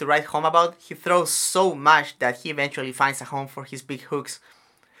nothing to write home about, he throws so much that he eventually finds a home for his big hooks.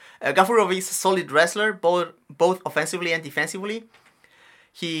 Gafurov is a solid wrestler, both offensively and defensively.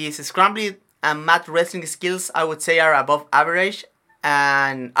 His scrambling and mat wrestling skills, I would say, are above average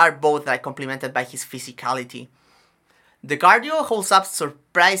and are both complemented by his physicality. The cardio holds up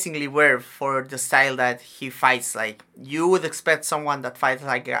surprisingly well for the style that he fights. Like, you would expect someone that fights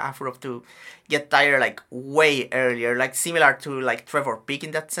like Gafurov to get tired like way earlier, like similar to like Trevor Peek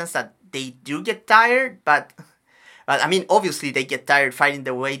in that sense that they do get tired, but I mean obviously they get tired fighting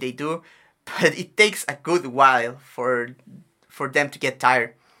the way they do, but it takes a good while for them to get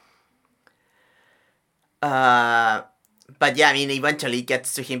tired. But yeah, I mean eventually it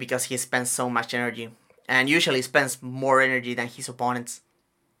gets to him because he spends so much energy. And usually spends more energy than his opponents.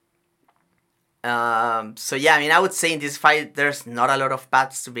 So yeah, I mean, I would say in this fight, there's not a lot of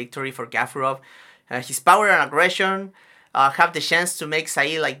paths to victory for Gafurov. His power and aggression have the chance to make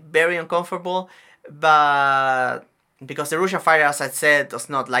Said like very uncomfortable, but because the Russian fighter, as I said, does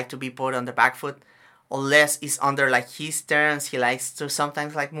not like to be put on the back foot, unless it's under like his turns. He likes to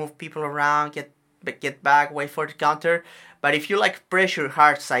sometimes like move people around, get back, wait for the counter. But if you like pressure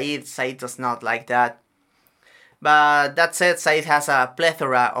hard Said does not like that. But that said, Said has a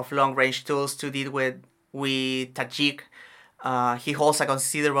plethora of long-range tools to deal with Tajik. He holds a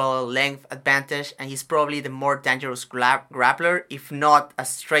considerable length advantage, and he's probably the more dangerous grappler, if not a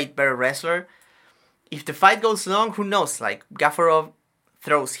straight better wrestler. If the fight goes long, who knows? Like, Gafurov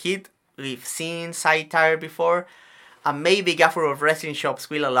throws heat. We've seen Said tired before. And maybe Gafurov wrestling shops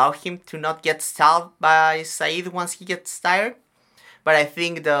will allow him to not get stalled by Said once he gets tired. But I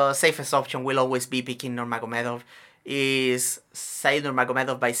think the safest option will always be picking Nurmagomedov, is Said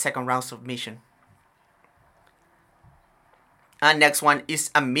Nurmagomedov by second round submission. And next one is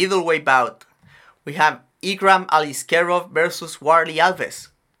a middleweight bout. We have Ikram Aliskerov versus Warley Alves.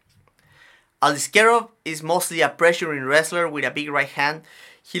 Aliskerov is mostly a pressuring wrestler with a big right hand.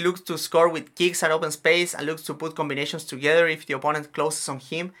 He looks to score with kicks at open space and looks to put combinations together if the opponent closes on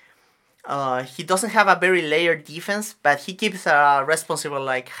him. He doesn't have a very layered defense, but he keeps a responsible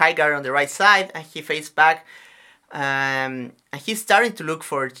like high guard on the right side and he fades back. And he's starting to look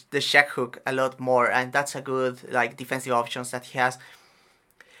for the check hook a lot more, and that's a good like defensive options that he has.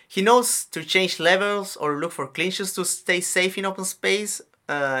 He knows to change levels or look for clinches to stay safe in open space,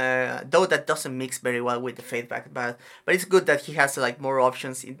 though that doesn't mix very well with the fade back. But it's good that he has like more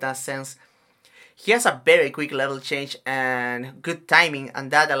options in that sense. He has a very quick level change and good timing, and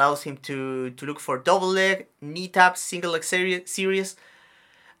that allows him to look for double leg, knee tap, single leg series.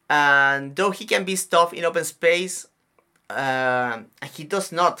 And though he can be tough in open space, he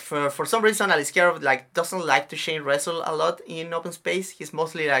does not. For some reason, Aliskerov like doesn't like to chain wrestle a lot in open space. He's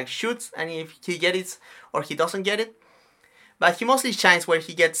mostly like shoots, and if he gets it or he doesn't get it, but he mostly shines where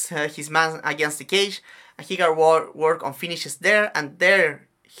he gets his man against the cage, and he can work on finishes there, and there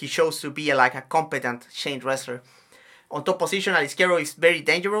he shows to be like a competent chain wrestler. On top position, Aliskerov is very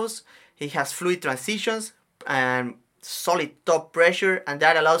dangerous. He has fluid transitions and solid top pressure, and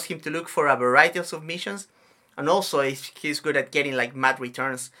that allows him to look for a variety of submissions. And also, he's good at getting like mat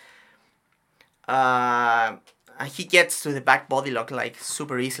returns. And he gets to the back body lock like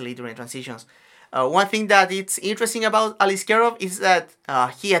super easily during transitions. One thing that it's interesting about Aliskerov is that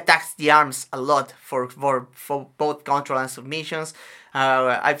he attacks the arms a lot for both control and submissions.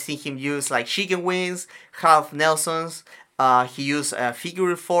 I've seen him use like chicken wings, half Nelsons. He used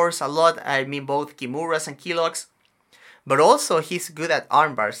figure fours a lot. I mean both Kimuras and Kilocks. But also he's good at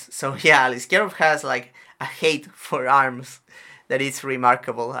arm bars. So yeah, Aliskerov has like a hate for arms that is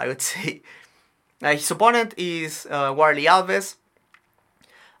remarkable, I would say. His opponent is Warley Alves.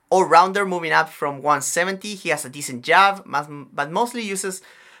 All-rounder moving up from 170. He has a decent jab, but mostly uses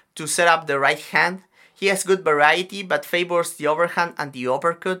to set up the right hand. He has good variety, but favors the overhand and the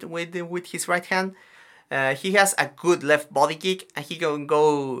uppercut with his right hand. He has a good left body kick, and he can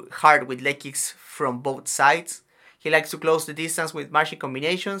go hard with leg kicks from both sides. He likes to close the distance with marching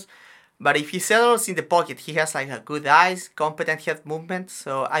combinations. But if he settles in the pocket, he has like a good eyes, competent head movement.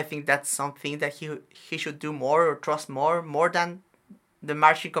 So I think that's something that he should do more or trust more than the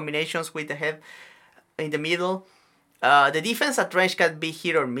marching combinations with the head in the middle. The defense at range can be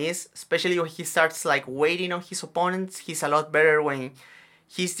hit or miss, especially when he starts like waiting on his opponents. He's a lot better when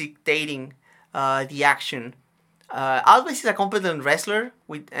he's dictating the action. Alves is a competent wrestler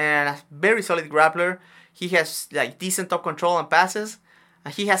and a very solid grappler. He has like decent top control and passes,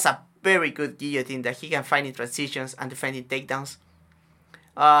 and he has a very good guillotine that he can find in transitions and defending takedowns.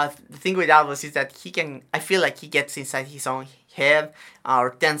 The thing with Alves is that I feel like he gets inside his own head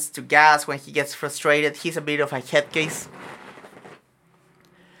or tends to gas when he gets frustrated. He's a bit of a head case.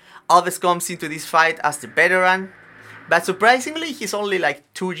 Alves comes into this fight as the veteran, but surprisingly he's only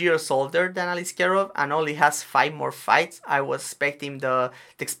like 2 years older than Aliskerov and only has 5 more fights. I was expecting the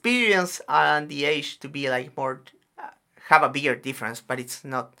experience and the age to be like more, have a bigger difference, but it's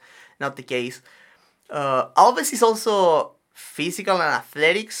not the case. Alves is also physical and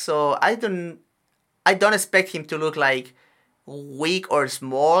athletic, so I don't expect him to look like weak or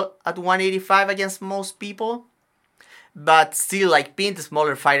small at 185 against most people. But still, like, being the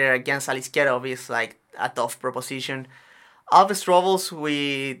smaller fighter against Aliskerov is like a tough proposition. Alves troubles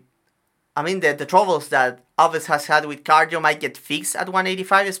with, the troubles that Alves has had with cardio might get fixed at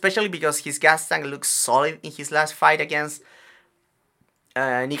 185, especially because his gas tank looks solid in his last fight against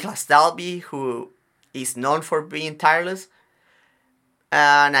Niklas Dalby, who is known for being tireless.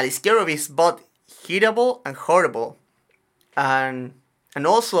 And Aliskerov is both hittable and horrible. And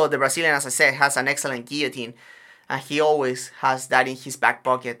also the Brazilian, as I said, has an excellent guillotine, and he always has that in his back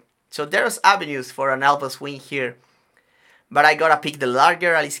pocket. So there's avenues for an Alves win here. But I gotta pick the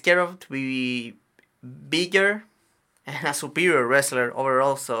larger Aliskerov to be bigger and a superior wrestler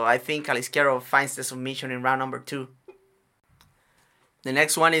overall. So I think Aliskerov finds the submission in round number 2. The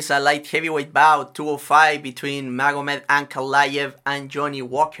next one is a light heavyweight bout, 205, between Magomed Ankalaev and Johnny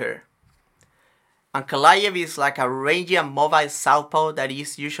Walker. Ankalaev is like a rangy and mobile southpaw that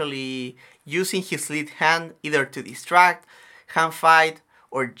is usually using his lead hand either to distract, hand fight,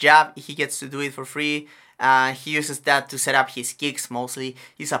 or jab if he gets to do it for free. He uses that to set up his kicks mostly.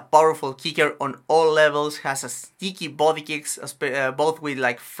 He's a powerful kicker on all levels, has a sticky body kicks, both with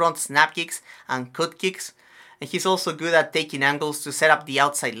like front snap kicks and cut kicks. And he's also good at taking angles to set up the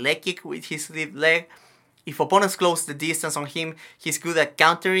outside leg kick with his lead leg. If opponents close the distance on him, he's good at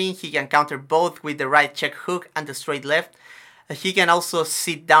countering. He can counter both with the right check hook and the straight left. He can also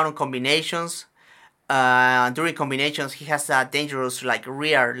sit down on combinations. During combinations, he has a dangerous like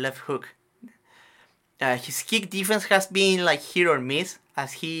rear left hook. His kick defense has been like hit or miss,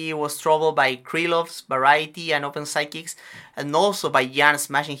 as he was troubled by Krylov's variety and open side kicks, and also by Jan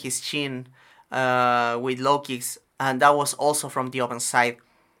smashing his chin with low kicks, and that was also from the open side.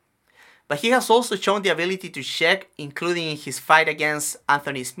 But he has also shown the ability to check, including in his fight against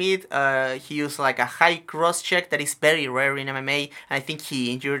Anthony Smith. He used like a high cross check that is very rare in MMA, and I think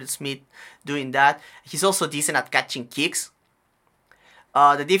he injured Smith doing that. He's also decent at catching kicks.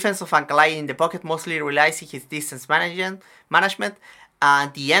 The defense of Ankalaev in the pocket mostly relies on his distance management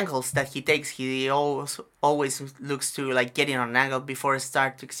and the angles that he takes. He always looks to like getting on an angle before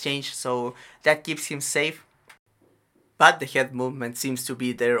start to exchange, so that keeps him safe. But the head movement seems to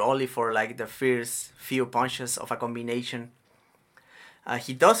be there only for like the first few punches of a combination.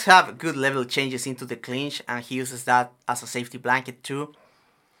 He does have good level changes into the clinch, and he uses that as a safety blanket too.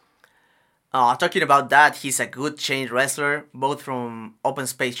 Talking about that, he's a good chain wrestler, both from open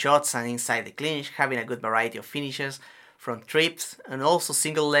space shots and inside the clinch, having a good variety of finishes, from trips and also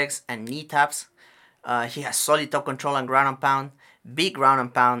single legs and knee taps. He has solid top control and ground and pound, big ground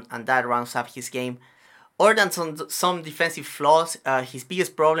and pound, and that rounds up his game. Other than some defensive flaws, his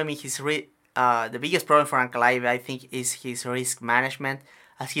biggest problem is the biggest problem for Ankalaev, I think, is his risk management,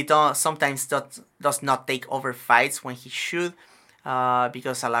 as he sometimes does not take over fights when he should,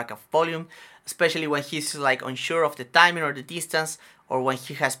 because of lack of volume, especially when he's like unsure of the timing or the distance, or when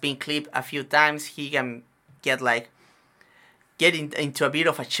he has been clipped a few times. He can get into a bit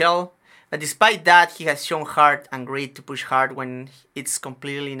of a shell. But despite that, he has shown heart and grit to push hard when it's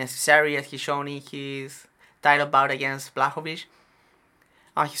completely necessary, as he's shown in his title bout against Blachowicz.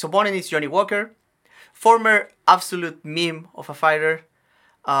 His opponent is Johnny Walker, former absolute meme of a fighter.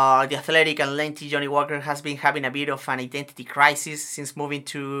 The athletic and lengthy Johnny Walker has been having a bit of an identity crisis since moving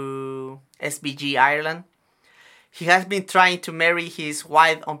to SBG Ireland. He has been trying to marry his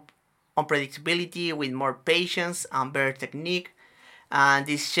wide unpredictability with more patience and better technique, and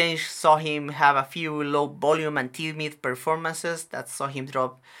this change saw him have a few low volume and timid performances that saw him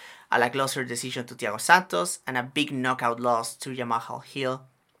drop a lackluster decision to Thiago Santos, and a big knockout loss to Jamal Hill.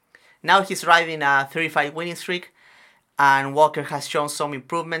 Now he's riding a 35 winning streak, and Walker has shown some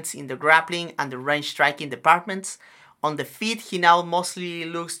improvements in the grappling and the range striking departments. On the feet, he now mostly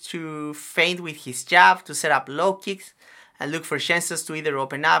looks to feint with his jab to set up low kicks and look for chances to either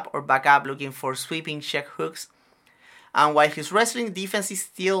open up or back up, looking for sweeping check hooks. And while his wrestling defense is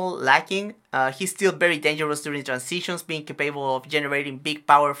still lacking, he's still very dangerous during transitions, being capable of generating big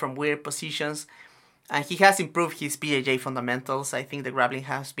power from weird positions. And he has improved his BJJ fundamentals. I think the grappling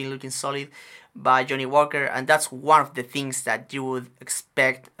has been looking solid by Johnny Walker, and that's one of the things that you would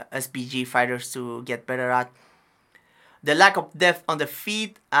expect SBG fighters to get better at. The lack of depth on the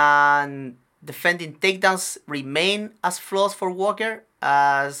feet and defending takedowns remain as flaws for Walker,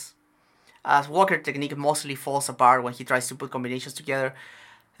 as Walker technique mostly falls apart when he tries to put combinations together,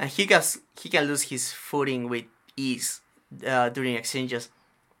 and he can lose his footing with ease during exchanges.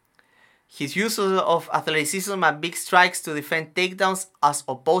 His use of athleticism and big strikes to defend takedowns as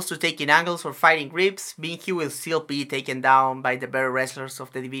opposed to taking angles or fighting grips, mean he will still be taken down by the better wrestlers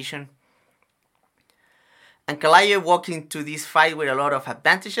of the division. Ankalaev walked into this fight with a lot of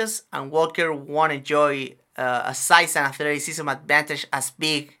advantages, and Walker won't enjoy a size and athleticism advantage as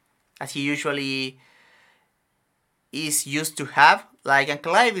big as he usually is used to have. Like,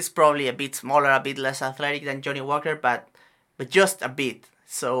 Ankalaev is probably a bit smaller, a bit less athletic than Johnny Walker, but just a bit.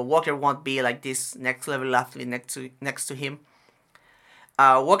 So Walker won't be like this next level athlete next to him.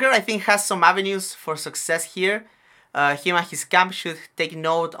 Walker, I think, has some avenues for success here. Him and his camp should take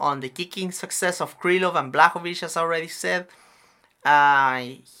note on the kicking success of Krylov and Blachowicz, as I already said.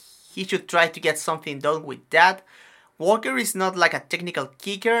 He should try to get something done with that. Walker is not like a technical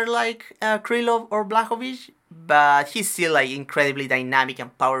kicker like Krylov or Blachowicz, but he's still like incredibly dynamic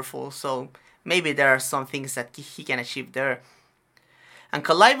and powerful, so maybe there are some things that he can achieve there. And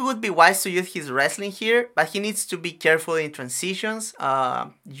Ankalaev would be wise to use his wrestling here, but he needs to be careful in transitions.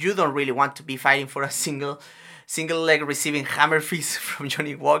 You don't really want to be fighting for a single leg receiving hammer fist from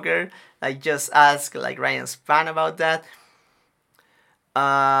Johnny Walker. Like, just ask like Ryan Spann about that.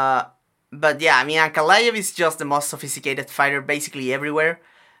 But yeah, I mean, Ankalaev is just the most sophisticated fighter basically everywhere,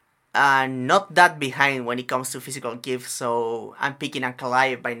 and not that behind when it comes to physical gifts, so I'm picking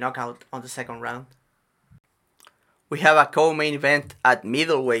Ankalaev by knockout on the second round. We have a co-main event at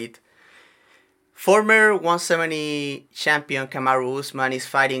middleweight. Former 170 champion Kamaru Usman is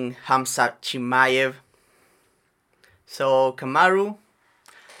fighting Khamzat Chimaev. So Kamaru,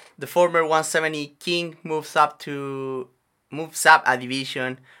 the former 170 king, moves up a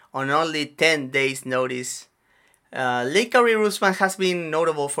division on only 10 days notice. Late career Usman has been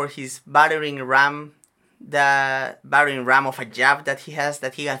notable for his battering ram of a jab that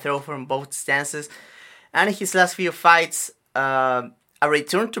he can throw from both stances. And in his last few fights, a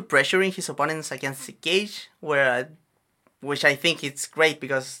return to pressuring his opponents against the cage, which I think it's great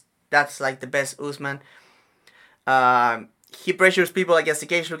because that's like the best Usman. He pressures people against the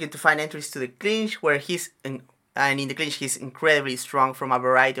cage looking to find entries to the clinch, and in the clinch he's incredibly strong from a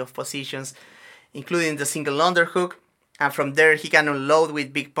variety of positions, including the single underhook, and from there he can unload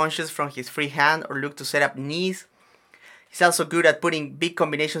with big punches from his free hand or look to set up knees. He's also good at putting big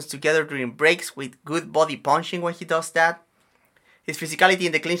combinations together during breaks with good body punching when he does that. His physicality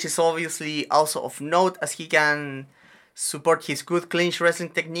in the clinch is obviously also of note, as he can support his good clinch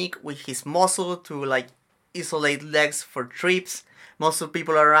wrestling technique with his muscle to like isolate legs for trips, muscle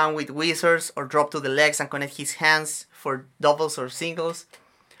people around with whizzers, or drop to the legs and connect his hands for doubles or singles.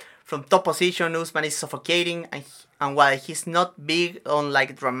 From top position, Usman is suffocating, and while he's not big on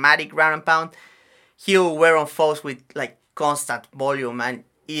like dramatic ground and pound, he'll wear on foes with like constant volume, and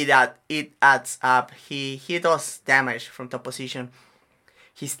it adds up. He does damage from top position.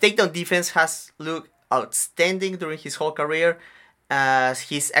 His takedown defense has looked outstanding during his whole career, as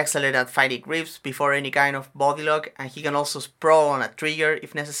he's excellent at fighting grips before any kind of body lock, and he can also sprawl on a trigger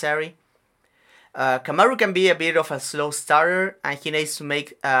if necessary. Kamaru can be a bit of a slow starter, and he needs to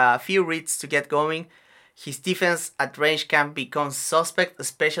make a few reads to get going. His defense at range can become suspect,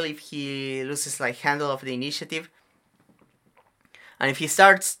 especially if he loses like handle of the initiative. And if he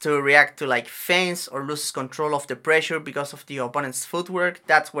starts to react to like feints or loses control of the pressure because of the opponent's footwork,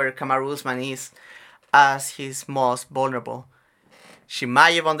 that's where Kamaru Usman is as he's most vulnerable.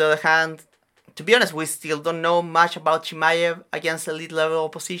 Chimaev, on the other hand, to be honest, we still don't know much about Chimaev against elite level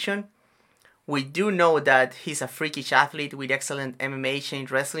opposition. We do know that he's a freakish athlete with excellent MMA chain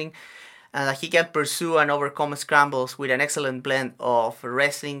wrestling, and that he can pursue and overcome scrambles with an excellent blend of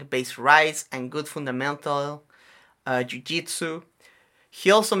wrestling-based rights and good fundamental jiu-jitsu. He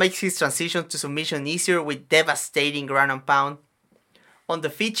also makes his transition to submission easier with devastating ground and pound. On the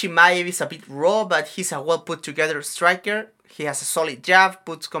feet, Chimaev is a bit raw, but he's a well put together striker. He has a solid jab,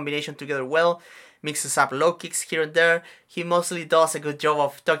 puts combination together well, mixes up low kicks here and there. He mostly does a good job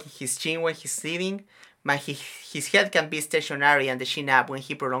of tucking his chin when he's leading, but his head can be stationary and the chin up when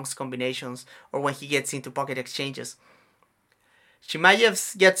he prolongs combinations or when he gets into pocket exchanges.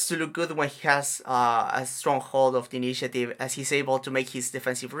 Chimaev gets to look good when he has a strong hold of the initiative, as he's able to make his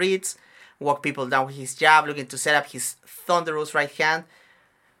defensive reads, walk people down with his jab, looking to set up his thunderous right hand.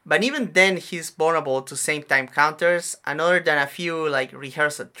 But even then, he's vulnerable to same-time counters, and other than a few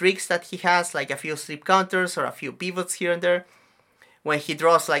rehearsed tricks that he has, like a few slip counters or a few pivots here and there, when he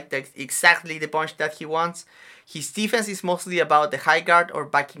draws exactly the punch that he wants, his defense is mostly about the high guard or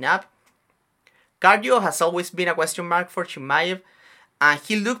backing up. Cardio has always been a question mark for Chimaev, and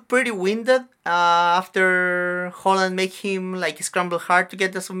he looked pretty winded after Holland made him scramble hard to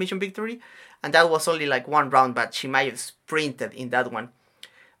get the submission victory, and that was only one round, but Chimaev sprinted in that one.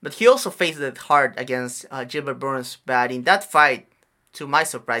 But he also faced it hard against Gilbert Burns, but in that fight, to my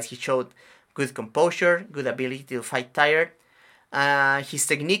surprise, he showed good composure, good ability to fight tired. His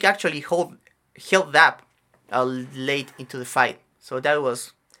technique actually held up late into the fight, so that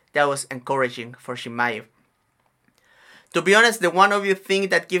was encouraging for Chimaev. To be honest, the one obvious thing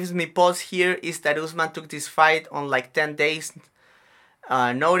that gives me pause here is that Usman took this fight on 10 days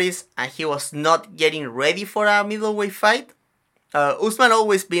notice, and he was not getting ready for a middleweight fight. Usman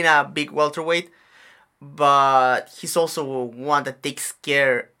always been a big welterweight, but he's also one that takes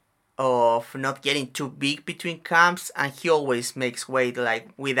care of not getting too big between camps, and he always makes weight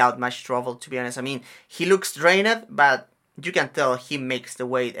without much trouble, to be honest. I mean, he looks drained, but you can tell he makes the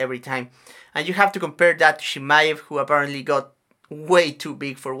weight every time. And you have to compare that to Chimaev, who apparently got way too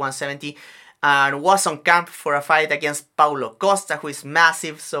big for 170 and was on camp for a fight against Paulo Costa, who is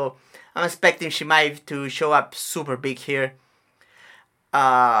massive, so I'm expecting Chimaev to show up super big here.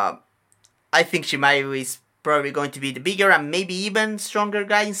 I think Chimaev is probably going to be the bigger and maybe even stronger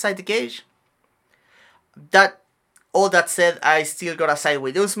guy inside the cage. All that said, I still gotta side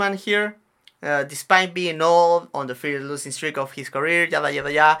with Usman here. Despite being old, on the first losing streak of his career,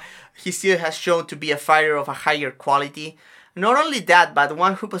 he still has shown to be a fighter of a higher quality. Not only that, but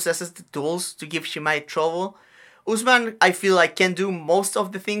one who possesses the tools to give Chimaev trouble. Usman, I feel can do most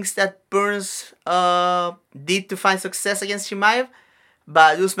of the things that Burns did to find success against Chimaev,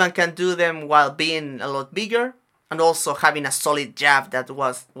 but Usman can do them while being a lot bigger and also having a solid jab. That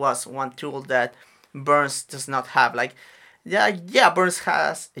was one tool that Burns does not have. Burns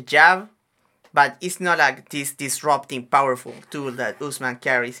has a jab, but it's not this disrupting, powerful tool that Usman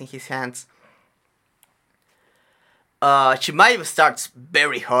carries in his hands. Chimaev starts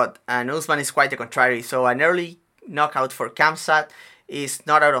very hot, and Usman is quite the contrary, so an early knockout for Khamzat is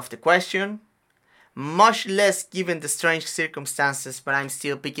not out of the question. Much less given the strange circumstances, but I'm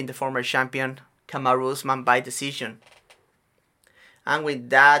still picking the former champion, Kamaru Usman, by decision. And with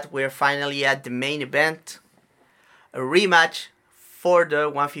that, we're finally at the main event. A rematch for the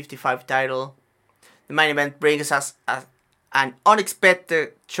 155 title. The main event brings us an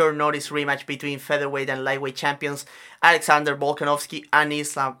unexpected short notice rematch between featherweight and lightweight champions Alexander Volkanovski and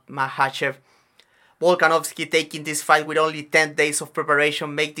Islam Makhachev. Volkanovski taking this fight with only 10 days of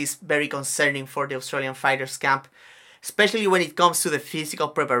preparation make this very concerning for the Australian fighters camp, especially when it comes to the physical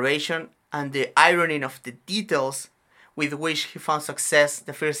preparation and the ironing of the details with which he found success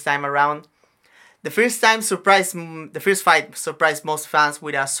the first time around. The first fight surprised most fans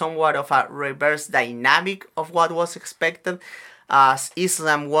with a somewhat of a reverse dynamic of what was expected, as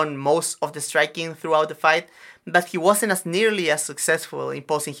Islam won most of the striking throughout the fight, but he wasn't as nearly as successful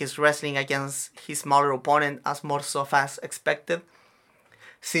imposing his wrestling against his smaller opponent as Morsov as expected.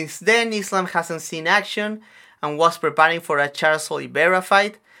 Since then, Islam hasn't seen action and was preparing for a Charles Oliveira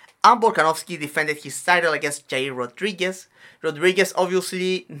fight, and Volkanovski defended his title against Jair Rodriguez. Rodriguez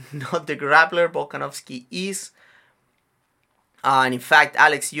obviously not the grappler Volkanovski is. And in fact,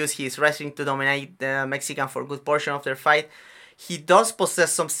 Alex used his wrestling to dominate the Mexican for a good portion of their fight. He does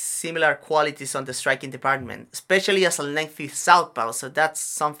possess some similar qualities on the striking department, especially as a lengthy southpaw, so that's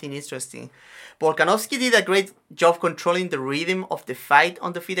something interesting. Volkanovski did a great job controlling the rhythm of the fight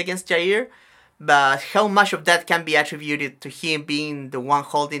on the feet against Jair, but how much of that can be attributed to him being the one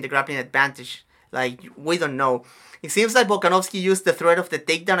holding the grappling advantage? We don't know. It seems like Volkanovski used the threat of the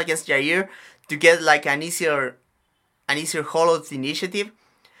takedown against Jair to get an easier hold of the initiative.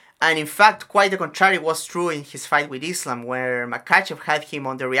 And in fact, quite the contrary was true in his fight with Islam, where Makhachev had him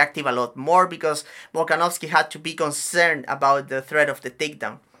on the reactive a lot more because Volkanovski had to be concerned about the threat of the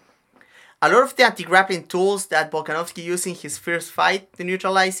takedown. A lot of the anti-grappling tools that Volkanovski used in his first fight to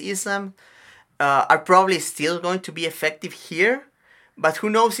neutralize Islam are probably still going to be effective here, But who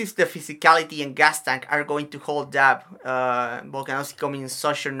knows if the physicality and gas tank are going to hold up. Volkanovski coming in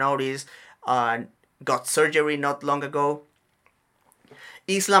such a notice, got surgery not long ago.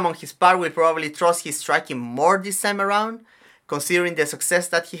 Islam on his part will probably trust his striking more this time around, considering the success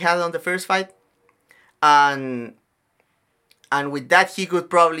that he had on the first fight. And with that, he could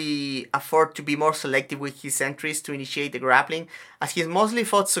probably afford to be more selective with his entries to initiate the grappling, as he's mostly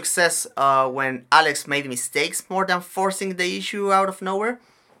fought success when Alex made mistakes more than forcing the issue out of nowhere.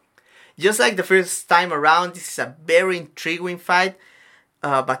 Just like the first time around, this is a very intriguing fight,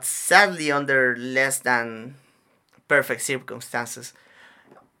 but sadly under less than perfect circumstances.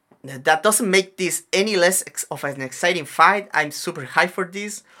 That doesn't make this any less of an exciting fight. I'm super hyped for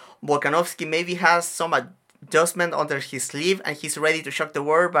this. Volkanovski maybe has some adjustment under his sleeve and he's ready to shock the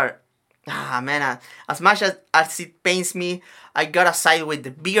world, but as much as it pains me, I gotta side with the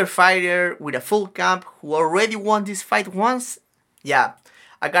bigger fighter with a full camp who already won this fight once. Yeah,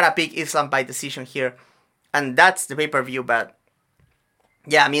 I gotta pick Islam by decision here, and that's the pay-per-view. But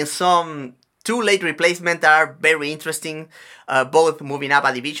yeah, some two late replacements that are very interesting, both moving up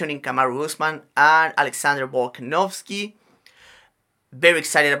a division in Kamaru Usman and Alexander Volkanovski. Very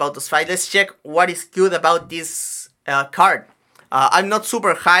excited about this fight. Let's check what is good about this card. I'm not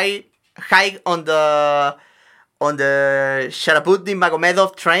super high on the Sharabuddin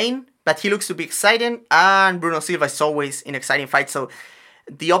Magomedov train, but he looks to be exciting, and Bruno Silva is always an exciting fight. So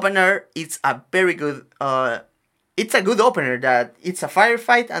the opener, it's a very good. It's a good opener. That it's a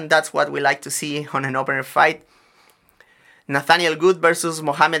firefight, and that's what we like to see on an opener fight. Nathaniel Good versus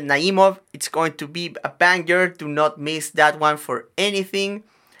Mohamed Naimov. It's going to be a banger. Do not miss that one for anything.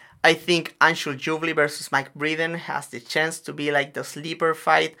 I think Anshul Juvli versus Mike Breeden has the chance to be like the sleeper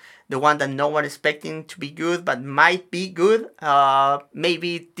fight. The one that no one is expecting to be good, but might be good.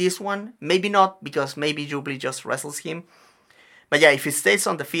 Maybe this one. Maybe not, because maybe Juvli just wrestles him. But yeah, if he stays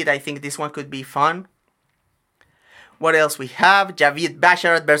on the feet, I think this one could be fun. What else we have? Javid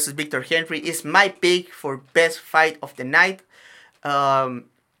Basharat versus Victor Henry is my pick for best fight of the night.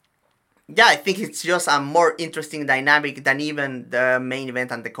 Yeah, I think it's just a more interesting dynamic than even the main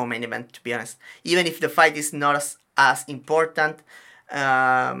event and the co-main event, to be honest. Even if the fight is not as important,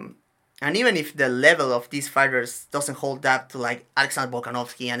 and even if the level of these fighters doesn't hold up to like Alexander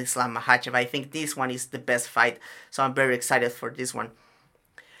Volkanovski and Islam Makhachev, I think this one is the best fight. So I'm very excited for this one.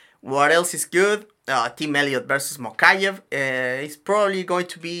 What else is good? Tim Elliott versus Mokayev. It's probably going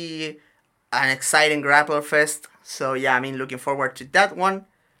to be an exciting grappler fest. So yeah, looking forward to that one.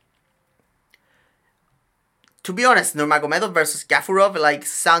 To be honest, Nurmagomedov versus Gafurov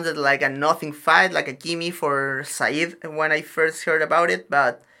sounded like a nothing fight, like a gimme for Said when I first heard about it,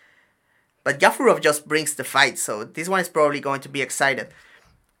 but Gafurov just brings the fight, so this one is probably going to be excited.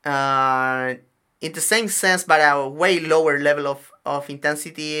 In the same sense, but a way lower level of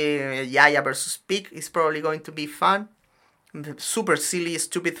intensity, Yaya versus Peak is probably going to be fun. Super silly,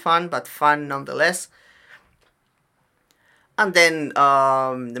 stupid fun, but fun nonetheless. And then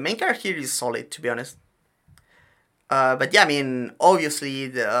the main card here is solid, to be honest. But yeah,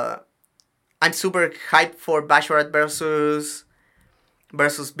 obviously I'm super hyped for Basharat versus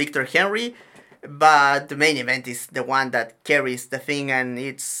Victor Henry, but the main event is the one that carries the thing, and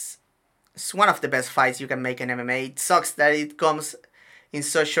it's one of the best fights you can make in MMA. It sucks that it comes in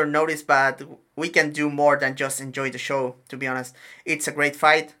such short notice, but we can do more than just enjoy the show, to be honest. It's a great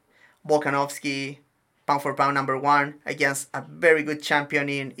fight. Volkanovski, pound for pound number one, against a very good champion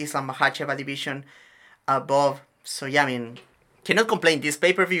in Islam Makhachev, a division above. So yeah, cannot complain. This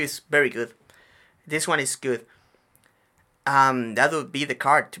pay-per-view is very good. This one is good. That would be the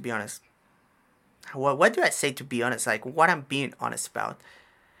card, to be honest. What do I say, to be honest? Like, what I'm being honest about?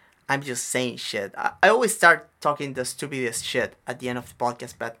 I'm just saying shit. I always start talking the stupidest shit at the end of the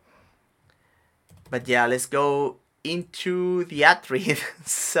podcast, but yeah, let's go into the ad read.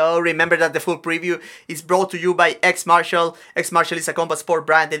 So remember that the full preview is brought to you by X Martial. X Martial is a combat sport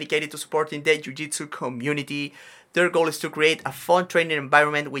brand dedicated to supporting the jiu-jitsu community. Their goal is to create a fun training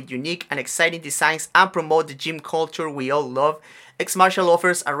environment with unique and exciting designs and promote the gym culture we all love. X Martial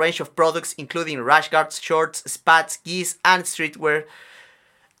offers a range of products including rash guards, shorts, spats, gis, and streetwear,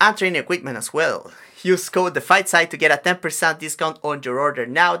 and training equipment as well. Use code TheFightSide to get a 10% discount on your order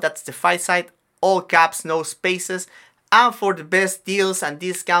now. That's TheFightSide, all caps, no spaces. And for the best deals and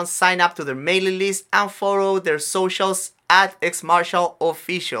discounts, sign up to their mailing list and follow their socials at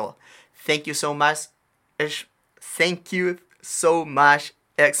XMartialOfficial. Thank you so much. Thank you so much,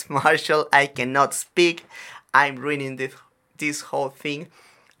 X Martial. I cannot speak. I'm ruining this whole thing.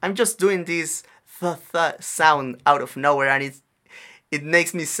 I'm just doing this sound out of nowhere, and it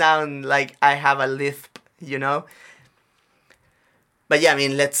makes me sound like I have a lisp, you know? But yeah, I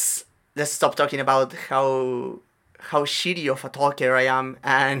mean, let's stop talking about how shitty of a talker I am,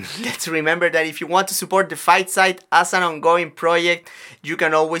 and let's remember that if you want to support the Fight Site as an ongoing project, you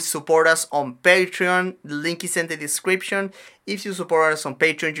can always support us on Patreon. The link is in the description. If you support us on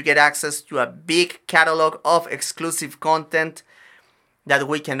Patreon, you get access to a big catalog of exclusive content that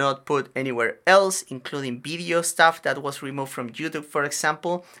we cannot put anywhere else, including video stuff that was removed from YouTube, for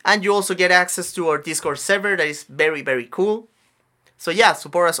example. And you also get access to our Discord server that is very, very cool. So yeah,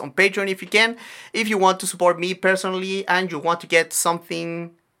 support us on Patreon if you can. If you want to support me personally and you want to get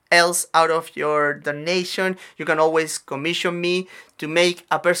something else out of your donation, you can always commission me to make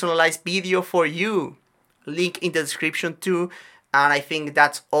a personalized video for you. Link in the description too. And I think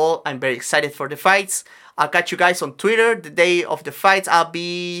that's all. I'm very excited for the fights. I'll catch you guys on Twitter the day of the fights. I'll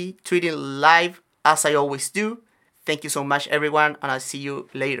be tweeting live as I always do. Thank you so much, everyone, and I'll see you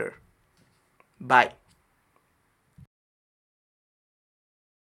later. Bye.